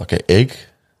like an egg,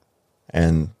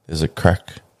 and there's a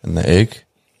crack in the egg.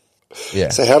 Yeah.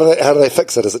 So how do they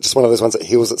fix it? Is it just one of those ones that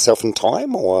heals itself in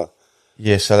time, or?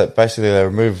 Yeah. So that basically they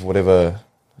remove whatever,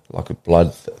 like,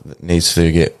 blood that needs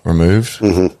to get removed,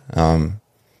 and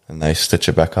they stitch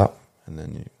it back up, and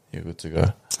then you're good to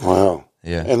go. Wow.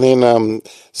 Yeah. And then,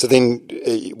 so then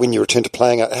when you return to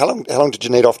playing, how long did you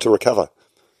need off to recover?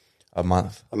 A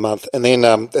month. And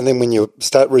then when you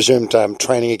resumed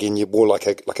training again, you wore like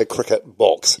a cricket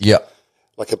box. Yeah.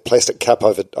 Like a plastic cup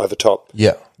over top.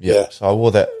 Yeah. So I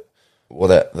wore that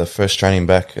the first training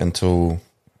back until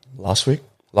last week.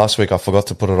 Last week I forgot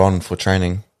to put it on for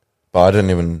training, but I didn't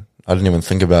even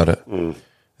think about it. And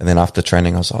then after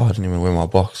training I was like, I didn't even wear my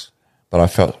box, but I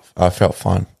felt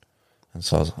fine, and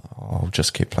so I was like, I'll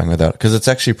just keep playing without it, because it's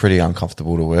actually pretty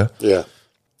uncomfortable to wear. Yeah.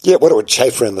 What, it would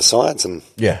chafe around the sides and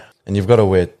and you've got to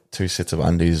wear 2 sets of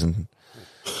undies, and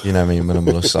you know me,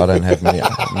 minimalist. I don't have many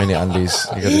undies.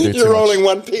 You got to do. You're rolling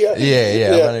one pair.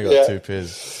 Yeah. I've only got 2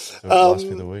 pairs. last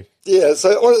through the week. Yeah, so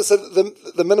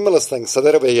the minimalist thing, so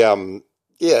that'll be,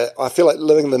 I feel like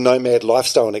living the nomad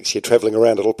lifestyle next year, travelling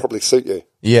around, it'll probably suit you.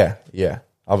 Yeah.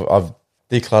 I've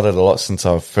decluttered a lot since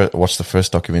I watched the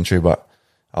first documentary, but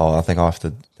I think I have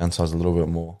to downsize a little bit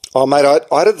more. Oh, mate,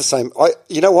 I did the same.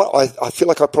 You know what? I feel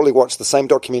like I probably watched the same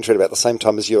documentary at about the same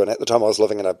time as you, and at the time I was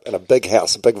living in a big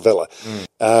house, a big villa.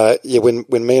 When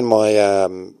me and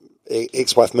my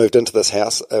ex-wife moved into this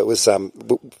house, it was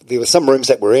there were some rooms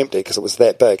that were empty because it was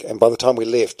that big, and by the time we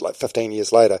left, like 15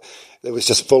 years later, it was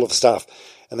just full of stuff.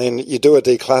 And then you do a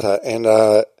declutter, and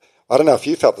I don't know if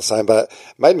you felt the same, but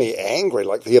it made me angry,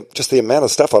 like just the amount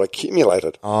of stuff I'd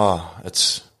accumulated.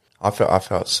 I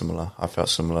felt similar.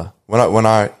 When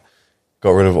I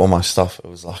got rid of all my stuff, it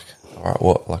was like, all right,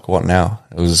 what now?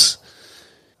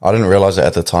 I didn't realize it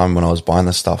at the time when I was buying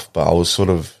the stuff, but I was sort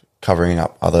of covering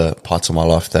up other parts of my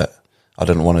life that I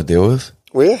didn't want to deal with.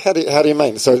 Well, how do you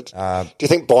mean? So, do you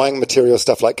think buying material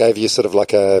stuff like gave you sort of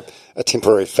like a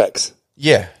temporary fix?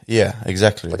 Yeah,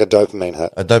 exactly. Like a dopamine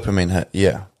hit. A dopamine hit,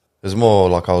 yeah. It was more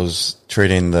like I was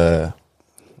treating the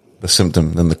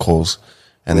symptom than the cause.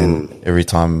 And then every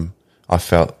time I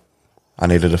felt I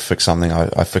needed to fix something,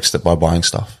 I fixed it by buying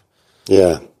stuff.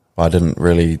 Yeah. I didn't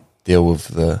really deal with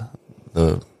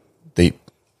the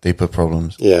deeper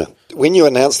problems. Yeah. When you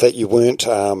announced that you weren't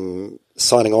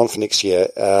signing on for next year,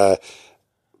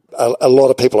 a lot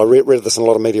of people, I read this in a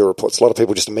lot of media reports, a lot of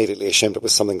people just immediately assumed it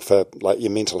was something for like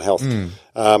your mental health.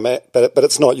 But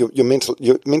it's not. You're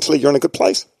mentally you're in a good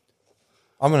place?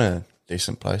 I'm in a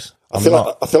decent place. I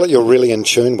feel like you're really in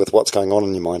tune with what's going on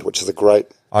in your mind, which is a great.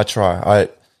 I try.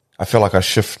 I feel like I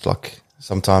shift. Like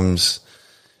sometimes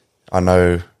I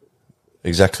know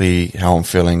exactly how I'm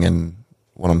feeling and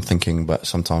what I'm thinking, but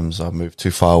sometimes I move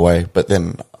too far away. But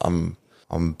then I'm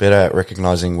better at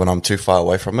recognizing when I'm too far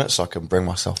away from it, so I can bring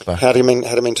myself back. How do you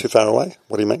mean too far away?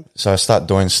 What do you mean? So I start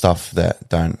doing stuff that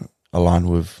don't align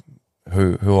with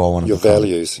who I want to your become.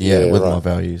 values. Yeah, with right. my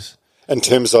values. In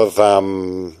terms of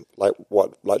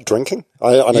like drinking?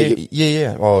 I know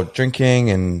yeah. Well, drinking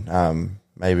and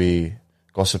maybe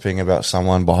gossiping about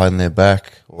someone behind their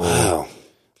back, or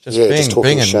just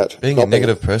being a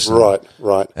negative person,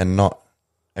 right, and not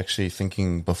actually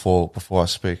thinking before I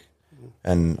speak.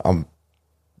 And I'm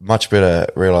much better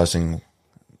at realizing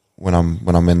when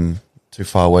I'm in too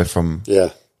far away from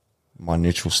my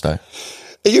neutral state.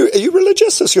 Are you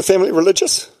religious? Is your family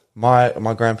religious? My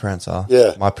grandparents are.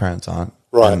 Yeah. My parents aren't.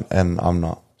 Right. And I'm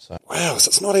not. So. Wow, so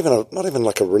it's not even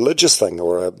like a religious thing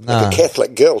or like a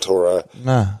Catholic guilt or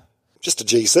just a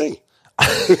GC.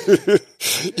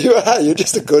 You're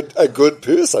just a good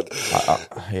person.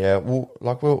 Yeah, well,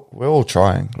 like we're all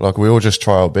trying. Like we all just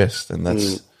try our best, and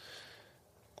that's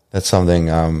something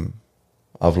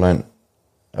I've learned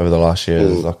over the last year.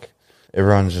 Is like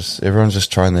everyone's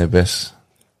just trying their best.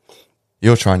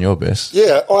 You're trying your best.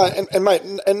 Yeah, and mate,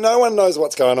 and no one knows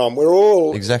what's going on. We're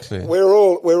all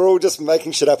We're all just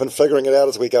making shit up and figuring it out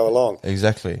as we go along.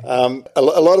 Exactly. A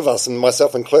lot of us, and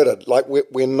myself included, like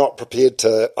we're not prepared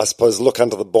to, I suppose, look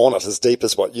under the bonnet as deep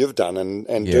as what you've done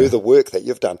and do the work that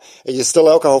you've done. Are you still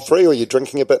alcohol free, or are you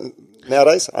drinking a bit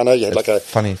nowadays? I know you had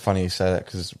funny you say that,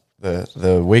 because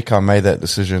the week I made that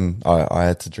decision, I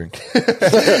had to drink.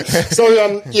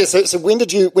 So when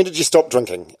did you stop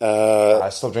drinking? I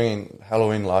stopped drinking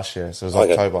Halloween last year, so it was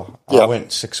October. I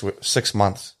went 6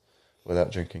 months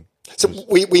without drinking. So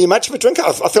were you much of a drinker?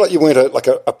 I feel like you weren't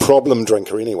a problem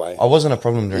drinker anyway. I wasn't a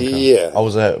problem drinker. Yeah. I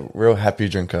was a real happy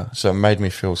drinker, so it made me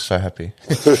feel so happy.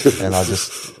 And I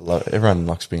just everyone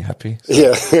likes being happy. So.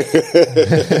 Yeah.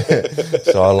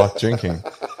 So I like drinking.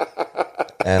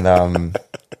 And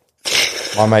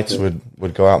my mates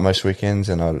would go out most weekends,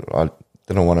 and I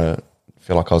didn't want to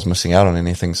feel like I was missing out on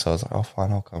anything, so I was like, oh,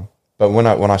 fine, I'll come. But when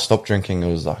I stopped drinking,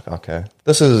 it was like, okay,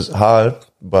 this is hard,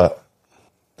 but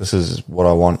this is what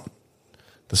I want.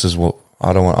 This is what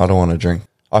I don't want to drink.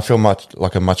 I feel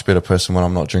like a much better person when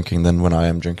I'm not drinking than when I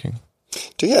am drinking.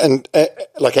 Do you? And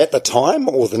like at the time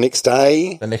or the next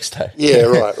day? The next day. Yeah,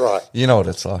 right. You know what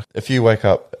it's like. If you wake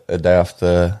up a day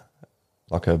after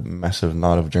like a massive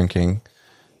night of drinking,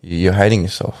 you're hating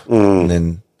yourself. And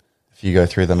then if you go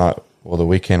through the night or the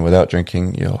weekend without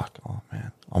drinking, you're like, oh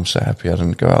man, I'm so happy I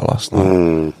didn't go out last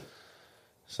night.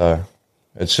 So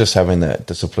it's just having that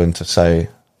discipline to say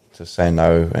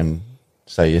no and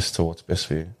say yes to what's best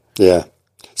for you. Yeah.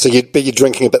 So you're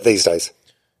drinking a bit these days?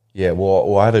 Yeah.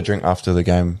 Well, I had a drink after the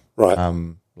game. Right.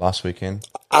 Last weekend.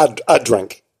 A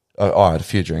drink? I had a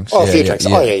few drinks. Oh, a few drinks.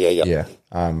 Yeah. Yeah.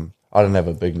 I didn't have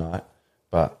a big night,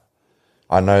 but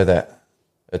I know that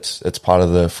it's part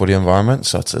of the footy environment,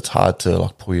 so it's hard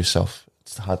to pull yourself.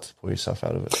 It's hard to pull yourself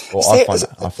out of it. Or I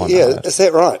find it hard. Is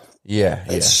that right? Yeah,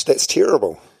 That's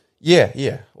terrible.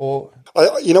 Yeah. Or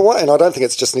you know what? And I don't think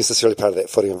it's just necessarily part of that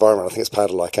footy environment. I think it's part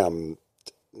of like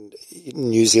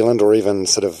New Zealand or even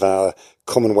sort of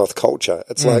Commonwealth culture.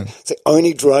 It's like it's the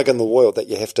only drug in the world that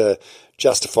you have to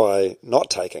justify not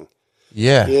taking.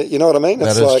 yeah. You know what I mean? That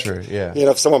It's is like, true, yeah. You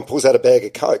know, if someone pulls out a bag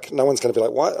of Coke, no one's going to be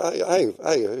like, "Why?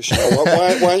 Hey, Chanel,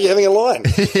 why aren't you having a line?"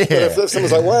 But if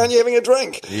someone's like, "Why aren't you having a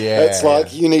drink?" Yeah, it's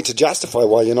like you need to justify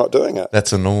why you're not doing it.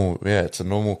 That's a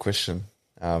normal question.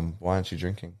 Why aren't you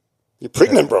drinking? You're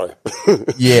pregnant, bro.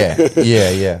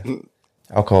 Yeah.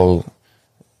 Alcohol,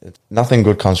 nothing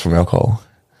good comes from alcohol,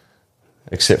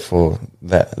 except for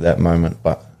that moment.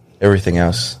 But everything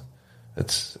else,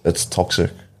 it's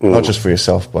toxic, not just for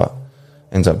yourself, but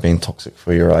ends up being toxic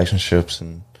for your relationships,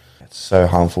 and it's so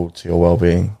harmful to your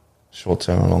well-being, short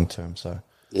term and long term. So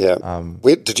yeah.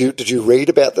 Did you read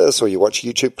about this, or you watch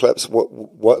YouTube clips?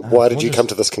 Why did you come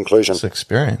to this conclusion? It's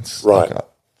experience, right? Like,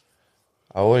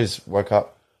 I always woke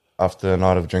up after a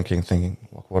night of drinking thinking,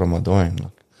 like, what am I doing?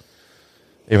 Like,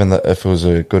 even if it was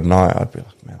a good night, I'd be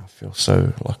like, man, I feel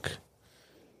so like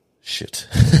shit.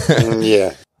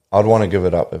 Yeah. I'd want to give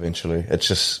it up eventually. It's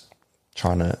just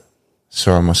trying to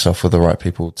surround myself with the right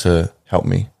people to help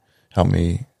me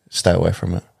stay away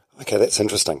from it. Okay, that's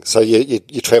interesting. So you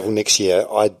travel next year.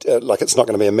 Like it's not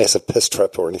going to be a massive piss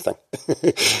trip or anything.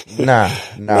 Nah.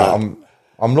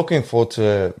 I'm looking forward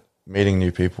to meeting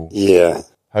new people. Yeah.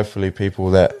 Hopefully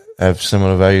people that have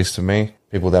similar values to me,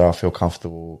 people that I feel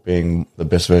comfortable being the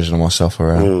best version of myself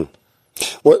around.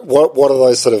 What are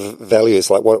those sort of values?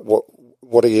 Like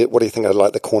what do you think are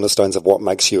like the cornerstones of what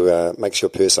makes you a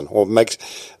person, or makes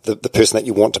the person that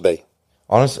you want to be?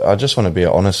 Honest, I just want to be an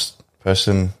honest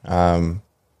person.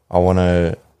 I want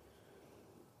to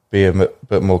be a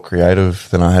bit more creative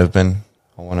than I have been.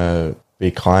 I want to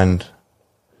be kind.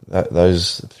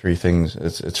 Those three things.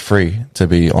 It's free to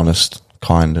be honest,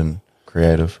 kind, and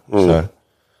creative. So,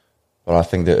 but I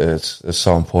think that it's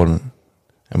so important,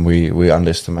 and we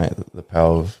underestimate the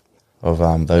power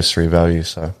of those three values.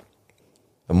 So,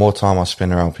 the more time I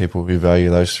spend around people who value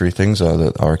those three things,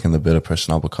 I reckon the better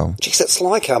person I'll become. Jeez,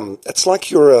 it's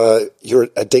like you're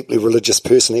a deeply religious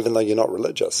person, even though you're not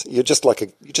religious. You're just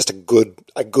a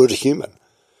good human.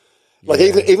 Like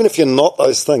even if you're not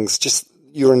those things, just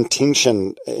your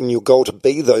intention and your goal to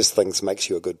be those things makes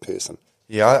you a good person.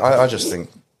 Yeah, I just think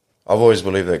I've always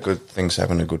believed that good things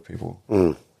happen to good people.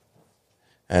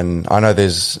 And I know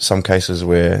there's some cases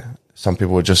where some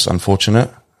people are just unfortunate.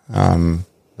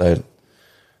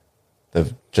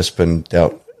 They've just been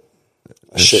dealt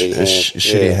a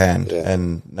shitty hand. Yeah.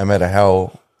 And no matter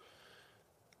how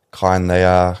kind they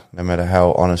are, no matter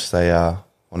how honest they are,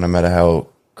 or no matter how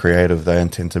creative they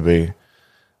intend to be,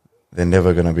 they're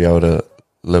never going to be able to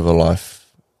live the life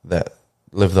that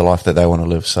they want to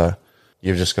live. So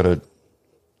you've just got to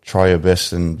try your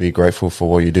best and be grateful for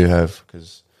what you do have,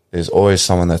 because there's always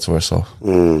someone that's worse off.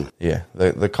 Yeah,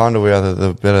 the kinder we are,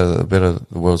 the better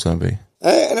the world's going to be.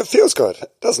 And it feels good,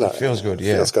 doesn't it? It feels good,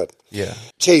 yeah. It feels good. Yeah.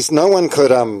 Geez, no one could,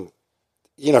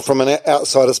 from an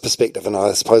outsider's perspective, and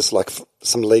I suppose like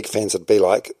some league fans would be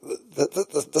like,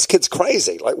 this kid's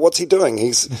crazy. Like, what's he doing?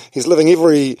 He's living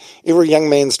every young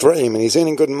man's dream, and he's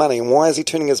earning good money, and why is he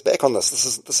turning his back on this?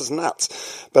 This is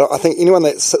nuts. But I think anyone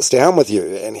that sits down with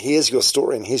you and hears your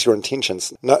story and hears your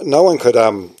intentions, no one could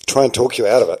try and talk you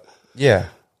out of it. Yeah.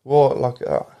 Well, like,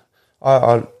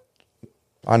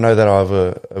 I know that I have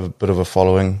a bit of a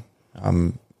following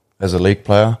as a league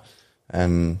player,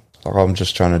 and like, I'm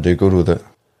just trying to do good with it.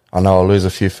 I know I'll lose a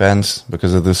few fans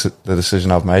because of the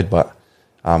decision I've made, but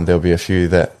there'll be a few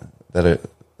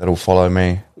that'll follow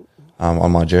me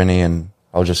on my journey, and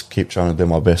I'll just keep trying to do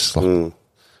my best. Like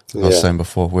I was saying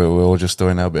before, we're all just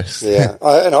doing our best. Yeah,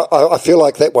 I feel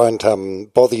like that won't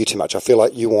bother you too much. I feel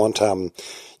like you want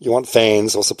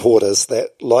fans or supporters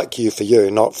that like you for you,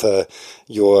 not for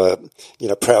your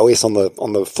prowess on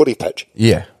the footy pitch.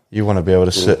 Yeah, you want to be able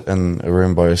to sit in a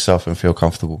room by yourself and feel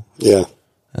comfortable. Yeah,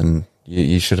 and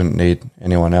you shouldn't need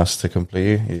anyone else to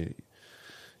complete you.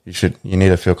 You need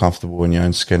to feel comfortable in your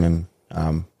own skin. And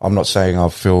I'm not saying I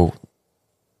feel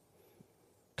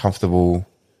comfortable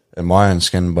in my own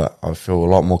skin, but I feel a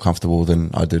lot more comfortable than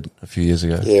I did a few years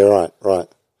ago. Yeah, right.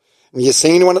 And you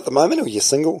seeing anyone at the moment, or are you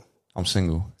single? I'm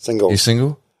single. Single. You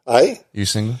single? Eh? You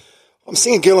single? I'm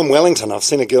seeing a girl in Wellington. I've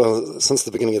seen a girl since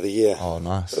the beginning of the year. Oh,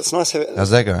 nice. It's nice.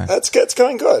 How's that going? It's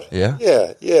going good. Yeah?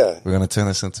 Yeah. We're going to turn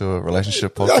this into a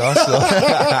relationship podcast?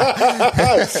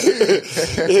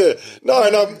 Yeah. No,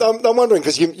 and I'm wondering,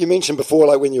 because you mentioned before,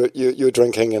 like when you were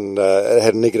drinking and it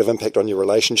had a negative impact on your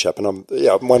relationship, and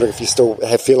I'm wondering if you still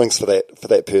have feelings for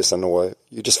that person, or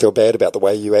you just feel bad about the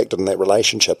way you acted in that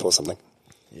relationship or something.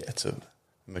 Yeah, it's a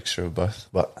mixture of both.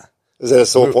 But is that a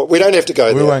sore point? We don't have to go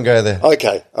there. We won't go there.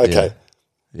 Okay.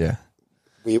 Yeah.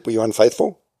 Were you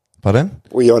unfaithful? Pardon?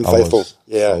 Were you unfaithful?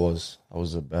 I was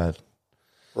a bad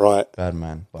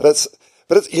man. But it's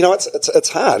it's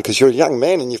hard because you're a young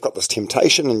man and you've got this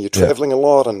temptation and you're traveling a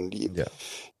lot and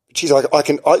geez, I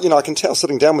can tell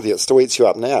sitting down with you, it still eats you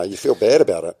up now. You feel bad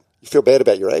about it. You feel bad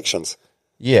about your actions.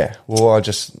 Yeah. Well,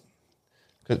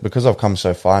 because I've come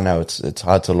so far now, it's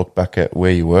hard to look back at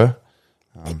where you were.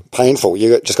 Painful.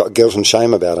 You just got guilt and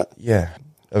shame about it. Yeah.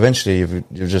 Eventually,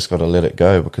 you've just got to let it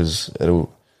go because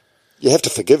it'll. You have to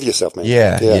forgive yourself, man.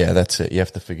 Yeah, that's it. You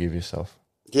have to forgive yourself.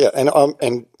 Yeah,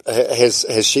 and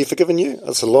has she forgiven you?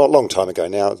 It's a long time ago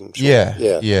now. I'm sure.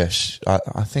 Yeah.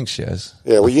 I think she has.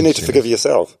 Yeah, well, you need to forgive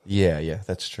yourself. Yeah,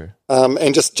 that's true.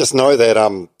 And just know that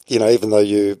even though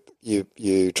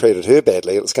you treated her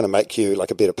badly, it's going to make you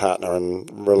like a better partner in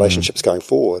relationships going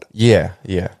forward. Yeah.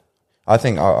 I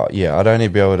think I'd only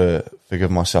be able to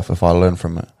forgive myself if I learn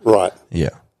from it. Right.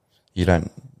 Yeah.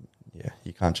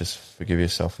 You can't just forgive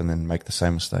yourself and then make the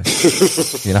same mistake.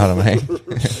 You know what I mean?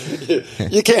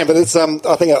 You can, but it's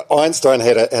I think Einstein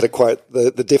had a quote: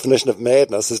 the definition of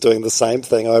madness is doing the same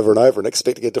thing over and over and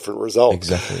expecting a different result.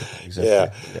 Exactly.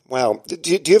 Yeah. Wow.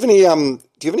 Do you have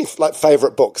any like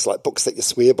favorite books, like books that you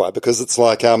swear by? Because it's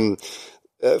like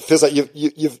it feels like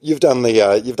you've done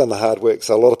the hard work.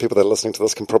 So a lot of people that are listening to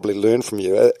this can probably learn from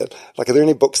you. Like, are there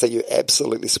any books that you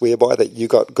absolutely swear by that you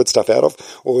got good stuff out of,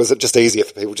 or is it just easier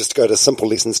for people just to go to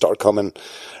simplelessons.com and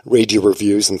read your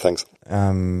reviews and things?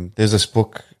 There's this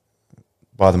book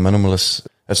by the Minimalists.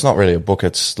 It's not really a book.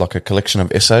 It's like a collection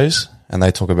of essays, and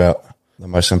they talk about the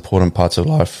most important parts of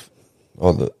life,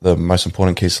 or the most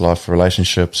important keys to life: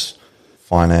 relationships,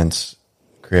 finance,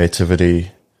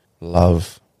 creativity,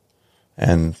 love.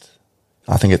 And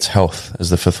I think it's health is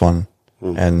the fifth one.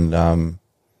 And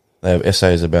they have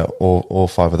essays about all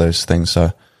five of those things.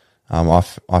 So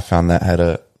I found that had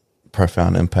a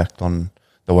profound impact on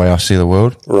the way I see the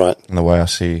world, right, and the way I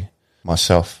see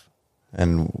myself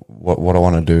and what I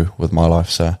want to do with my life.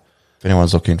 So if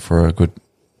anyone's looking for a good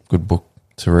book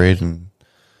to read and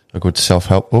a good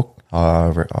self-help book,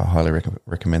 I highly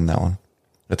recommend that one.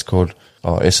 It's called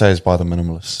Essays by the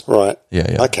Minimalists. Right.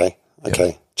 Yeah. Okay.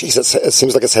 Yeah. Geez, it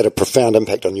seems like it's had a profound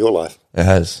impact on your life. It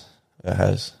has.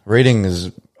 Reading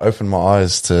has opened my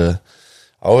eyes to.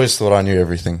 I always thought I knew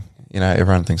everything. You know,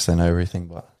 everyone thinks they know everything,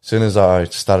 but as soon as I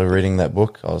started reading that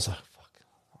book, I was like, "Fuck,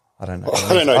 I don't know.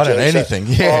 I don't know anything."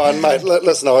 Yeah. Oh, mate,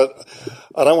 listen,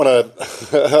 I don't want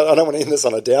to end this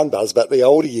on a down buzz, but the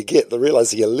older you get, the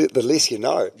less you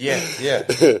know. Yeah.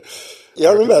 Yeah,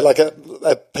 I remember like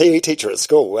a PE teacher at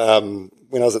school.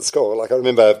 When I was at school, like I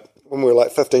remember. When we were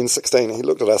like 15, 16, he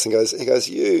looked at us and goes,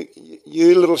 you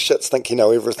little shits think you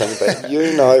know everything, but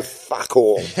you know fuck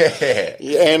all.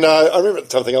 Yeah. And I remember at the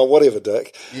time thinking, whatever,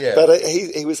 Dick. Yeah. But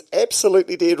he was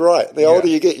absolutely dead right. The older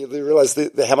you get, you realise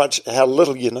how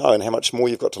little you know and how much more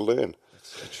you've got to learn. That's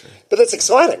so true. But that's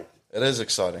exciting. It is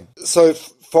exciting. So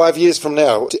 5 years from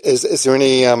now, is there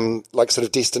any like sort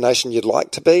of destination you'd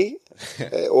like to be?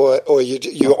 or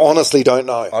you honestly don't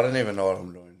know? I don't even know what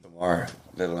I'm doing tomorrow,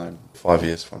 let alone 5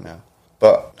 years from now.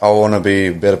 But I want to be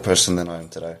a better person than I am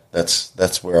today.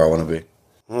 That's where I want to be.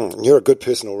 You're a good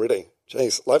person already.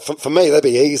 Jeez, like for me, that'd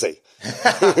be easy.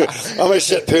 I'm a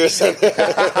shit person,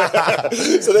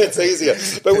 so that's easier.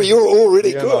 But you're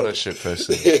already good. You're not a shit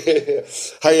person.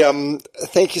 Hey,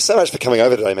 thank you so much for coming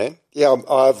over today, man. Yeah,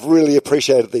 I've really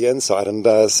appreciated the insight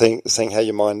and seeing how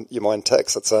your mind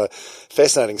ticks. It's a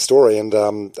fascinating story, and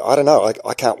I don't know.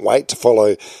 I can't wait to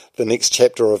follow the next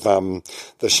chapter of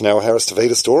the Chanel Harris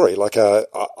Tavita story. Like, I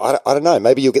don't know.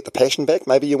 Maybe you'll get the passion back.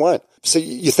 Maybe you won't. So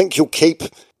you think you'll keep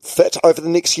fit over the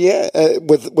next year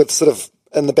with sort of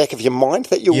in the back of your mind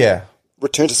that you'll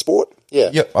return to sport? Yeah.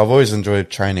 Yep. I've always enjoyed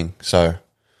training, so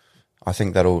I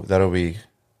think that'll be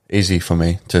easy for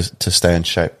me to stay in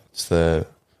shape. It's the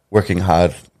working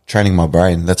hard, training my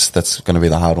brain. That's going to be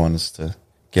the hard one, is to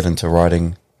get into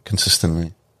writing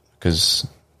consistently, because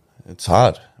it's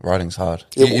hard. Writing's hard.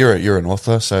 Yeah, you're an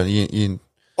author, so you.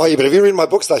 Oh yeah, but have you read my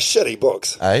books? They're shitty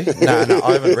books. No, I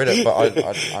haven't read it, but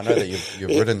I know that you've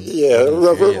written. Yeah,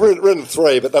 written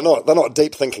 3, but they're not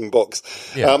deep thinking books.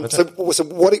 Yeah, so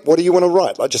what do you want to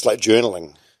write? Like just like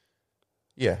journaling?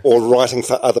 Yeah. Or writing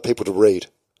for other people to read?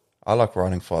 I like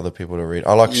writing for other people to read.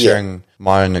 I like sharing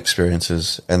my own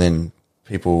experiences, and then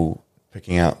people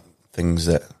picking out things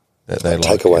that they like,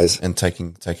 takeaways, and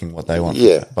taking what they want.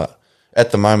 Yeah. But at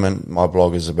the moment, my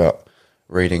blog is about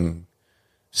reading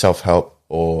self-help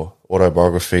or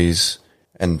autobiographies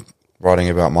and writing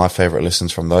about my favorite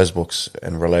lessons from those books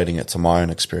and relating it to my own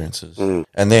experiences.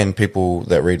 And then people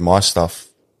that read my stuff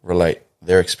relate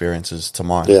their experiences to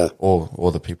mine, Yeah.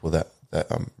 or the people that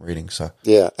I'm reading. So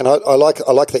Yeah, and I like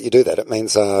that you do that. It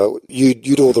means you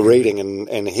do all the reading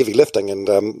and heavy lifting, and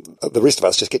the rest of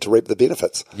us just get to reap the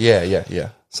benefits. yeah.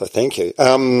 So thank you.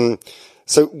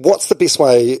 So what's the best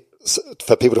way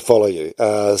for people to follow you?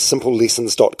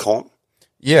 Simplelessons.com.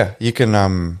 Yeah, you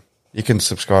can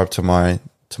subscribe to my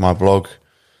blog.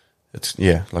 It's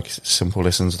like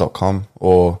simplelessons.com,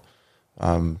 or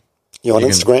You on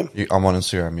Instagram? I'm on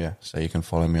Instagram, yeah. So you can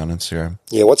follow me on Instagram.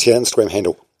 Yeah, what's your Instagram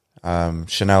handle?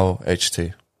 Chanel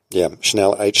HT. Yeah,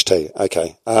 Chanel HT.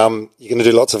 Okay. You're going to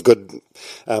do lots of good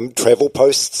travel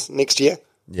posts next year?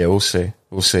 Yeah, we'll see.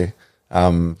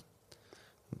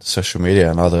 Social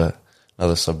media, another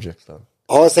subject though.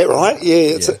 Oh, is that right?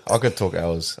 Yeah, I could talk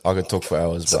hours. I could talk for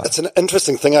hours. But it's an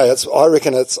interesting thing. I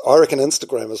reckon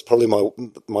Instagram is probably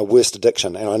my worst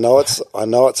addiction, and I know it's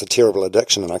a terrible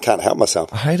addiction, and I can't help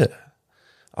myself. I hate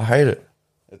it.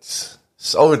 It's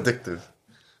so addictive.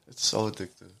 It's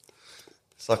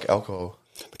like alcohol.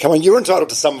 But come on, you're entitled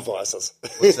to some vices.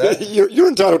 What's that? you're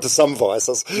entitled to some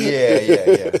vices.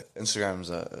 Yeah. Instagram's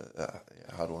a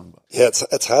hard one. But. Yeah,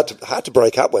 it's hard to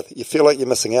break up with. You feel like you're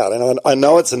missing out, and I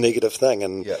know it's a negative thing,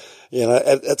 and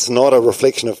it's not a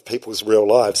reflection of people's real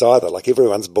lives either. Like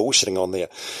everyone's bullshitting on there,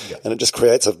 and it just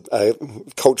creates a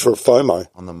culture of FOMO.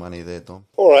 On the money there, Dom.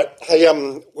 All right, hey,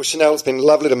 well, Chanel, it's been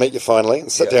lovely to meet you finally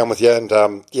and sit down with you, and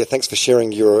thanks for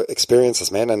sharing your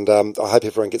experiences, man. And I hope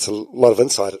everyone gets a lot of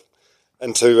insight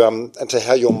into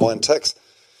how your mind ticks.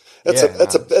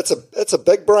 It's a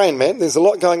big brain, man. There's a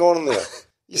lot going on in there.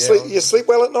 You sleep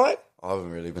well at night? I haven't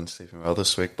really been sleeping well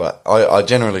this week, but I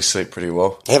generally sleep pretty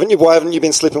well. Haven't you? Why haven't you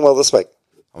been sleeping well this week?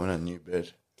 I'm in a new bed.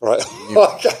 Right.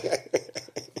 Okay.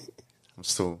 I'm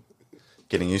still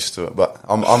getting used to it, but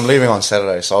I'm leaving on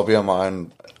Saturday, so I'll be on my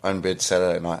own bed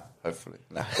Saturday night, hopefully.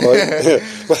 Nah.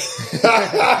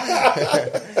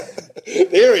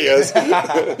 There he is.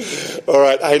 All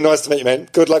right. Hey, nice to meet you, man.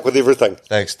 Good luck with everything.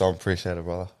 Thanks, Dom. Appreciate it,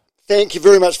 brother. Thank you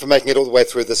very much for making it all the way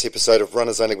through this episode of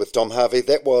Runners Only with Dom Harvey.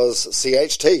 That was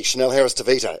CHT, Chanel Harris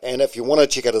Tavita. And if you want to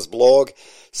check out his blog,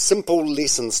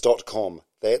 simplelessons.com.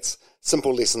 That's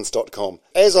simplelessons.com.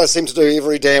 As I seem to do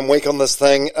every damn week on this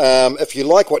thing, if you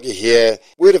like what you hear,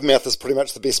 word of mouth is pretty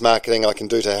much the best marketing I can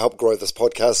do to help grow this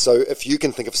podcast. So if you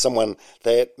can think of someone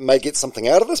that may get something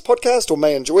out of this podcast or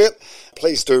may enjoy it,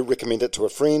 please do recommend it to a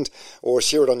friend or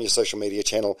share it on your social media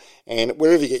channel. And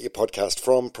wherever you get your podcast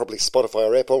from, probably Spotify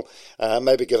or Apple,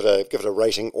 maybe give it a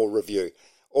rating or review.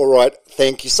 All right,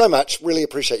 thank you so much. Really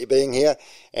appreciate you being here,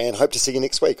 and hope to see you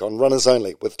next week on Runners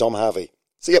Only with Dom Harvey.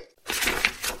 See ya.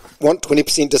 Want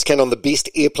 20% discount on the best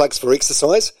earplugs for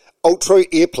exercise? Ultra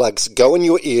earplugs go in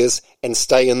your ears and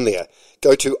stay in there.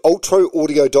 Go to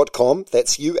ultraaudio.com,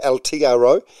 that's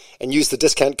ULTRO, and use the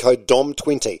discount code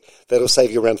DOM20. That'll save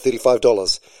you around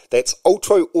 $35. That's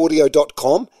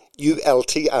ultraaudio.com,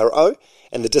 ULTRO,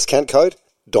 and the discount code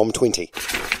DOM20.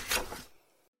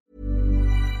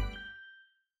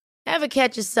 Ever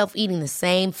catch yourself eating the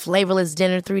same flavorless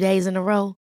dinner 3 days in a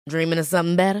row? Dreaming of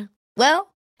something better? Well,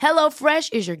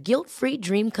 HelloFresh is your guilt-free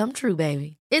dream come true,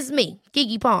 baby. It's me,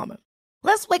 Keke Palmer.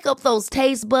 Let's wake up those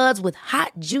taste buds with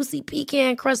hot, juicy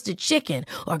pecan-crusted chicken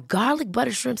or garlic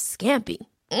butter shrimp scampi.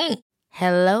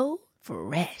 Hello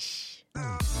Fresh.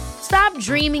 Stop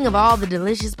dreaming of all the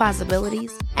delicious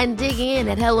possibilities and dig in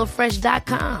at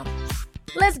HelloFresh.com.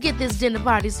 Let's get this dinner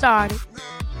party started.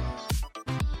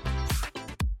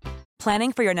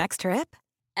 Planning for your next trip?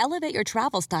 Elevate your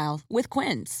travel style with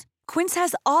Quince. Quince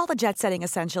has all the jet-setting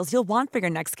essentials you'll want for your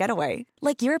next getaway,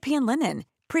 like European linen,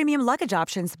 premium luggage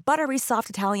options, buttery soft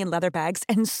Italian leather bags,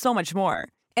 and so much more.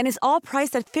 And is all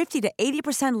priced at 50 to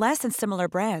 80% less than similar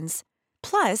brands.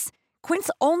 Plus, Quince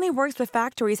only works with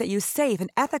factories that use safe and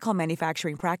ethical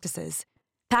manufacturing practices.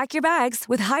 Pack your bags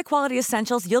with high-quality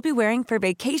essentials you'll be wearing for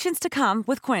vacations to come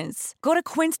with Quince. Go to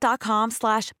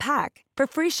quince.com/pack for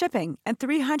free shipping and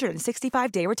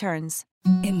 365-day returns.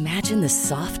 Imagine the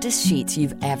softest sheets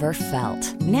you've ever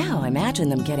felt. Now imagine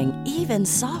them getting even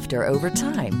softer over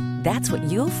time. That's what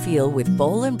you'll feel with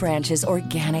Boll & Branch's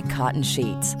organic cotton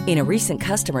sheets. In a recent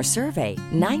customer survey,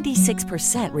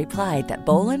 96% replied that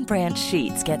Boll & Branch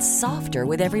sheets get softer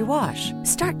with every wash.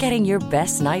 Start getting your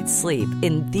best night's sleep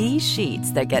in these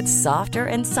sheets that get softer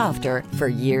and softer for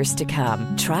years to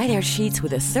come. Try their sheets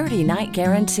with a 30-night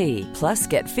guarantee. Plus,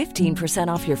 get 15%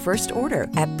 off your first order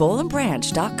at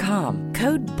bollandbranch.com.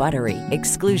 Code BUTTERY.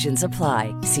 Exclusions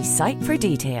apply. See site for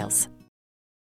details.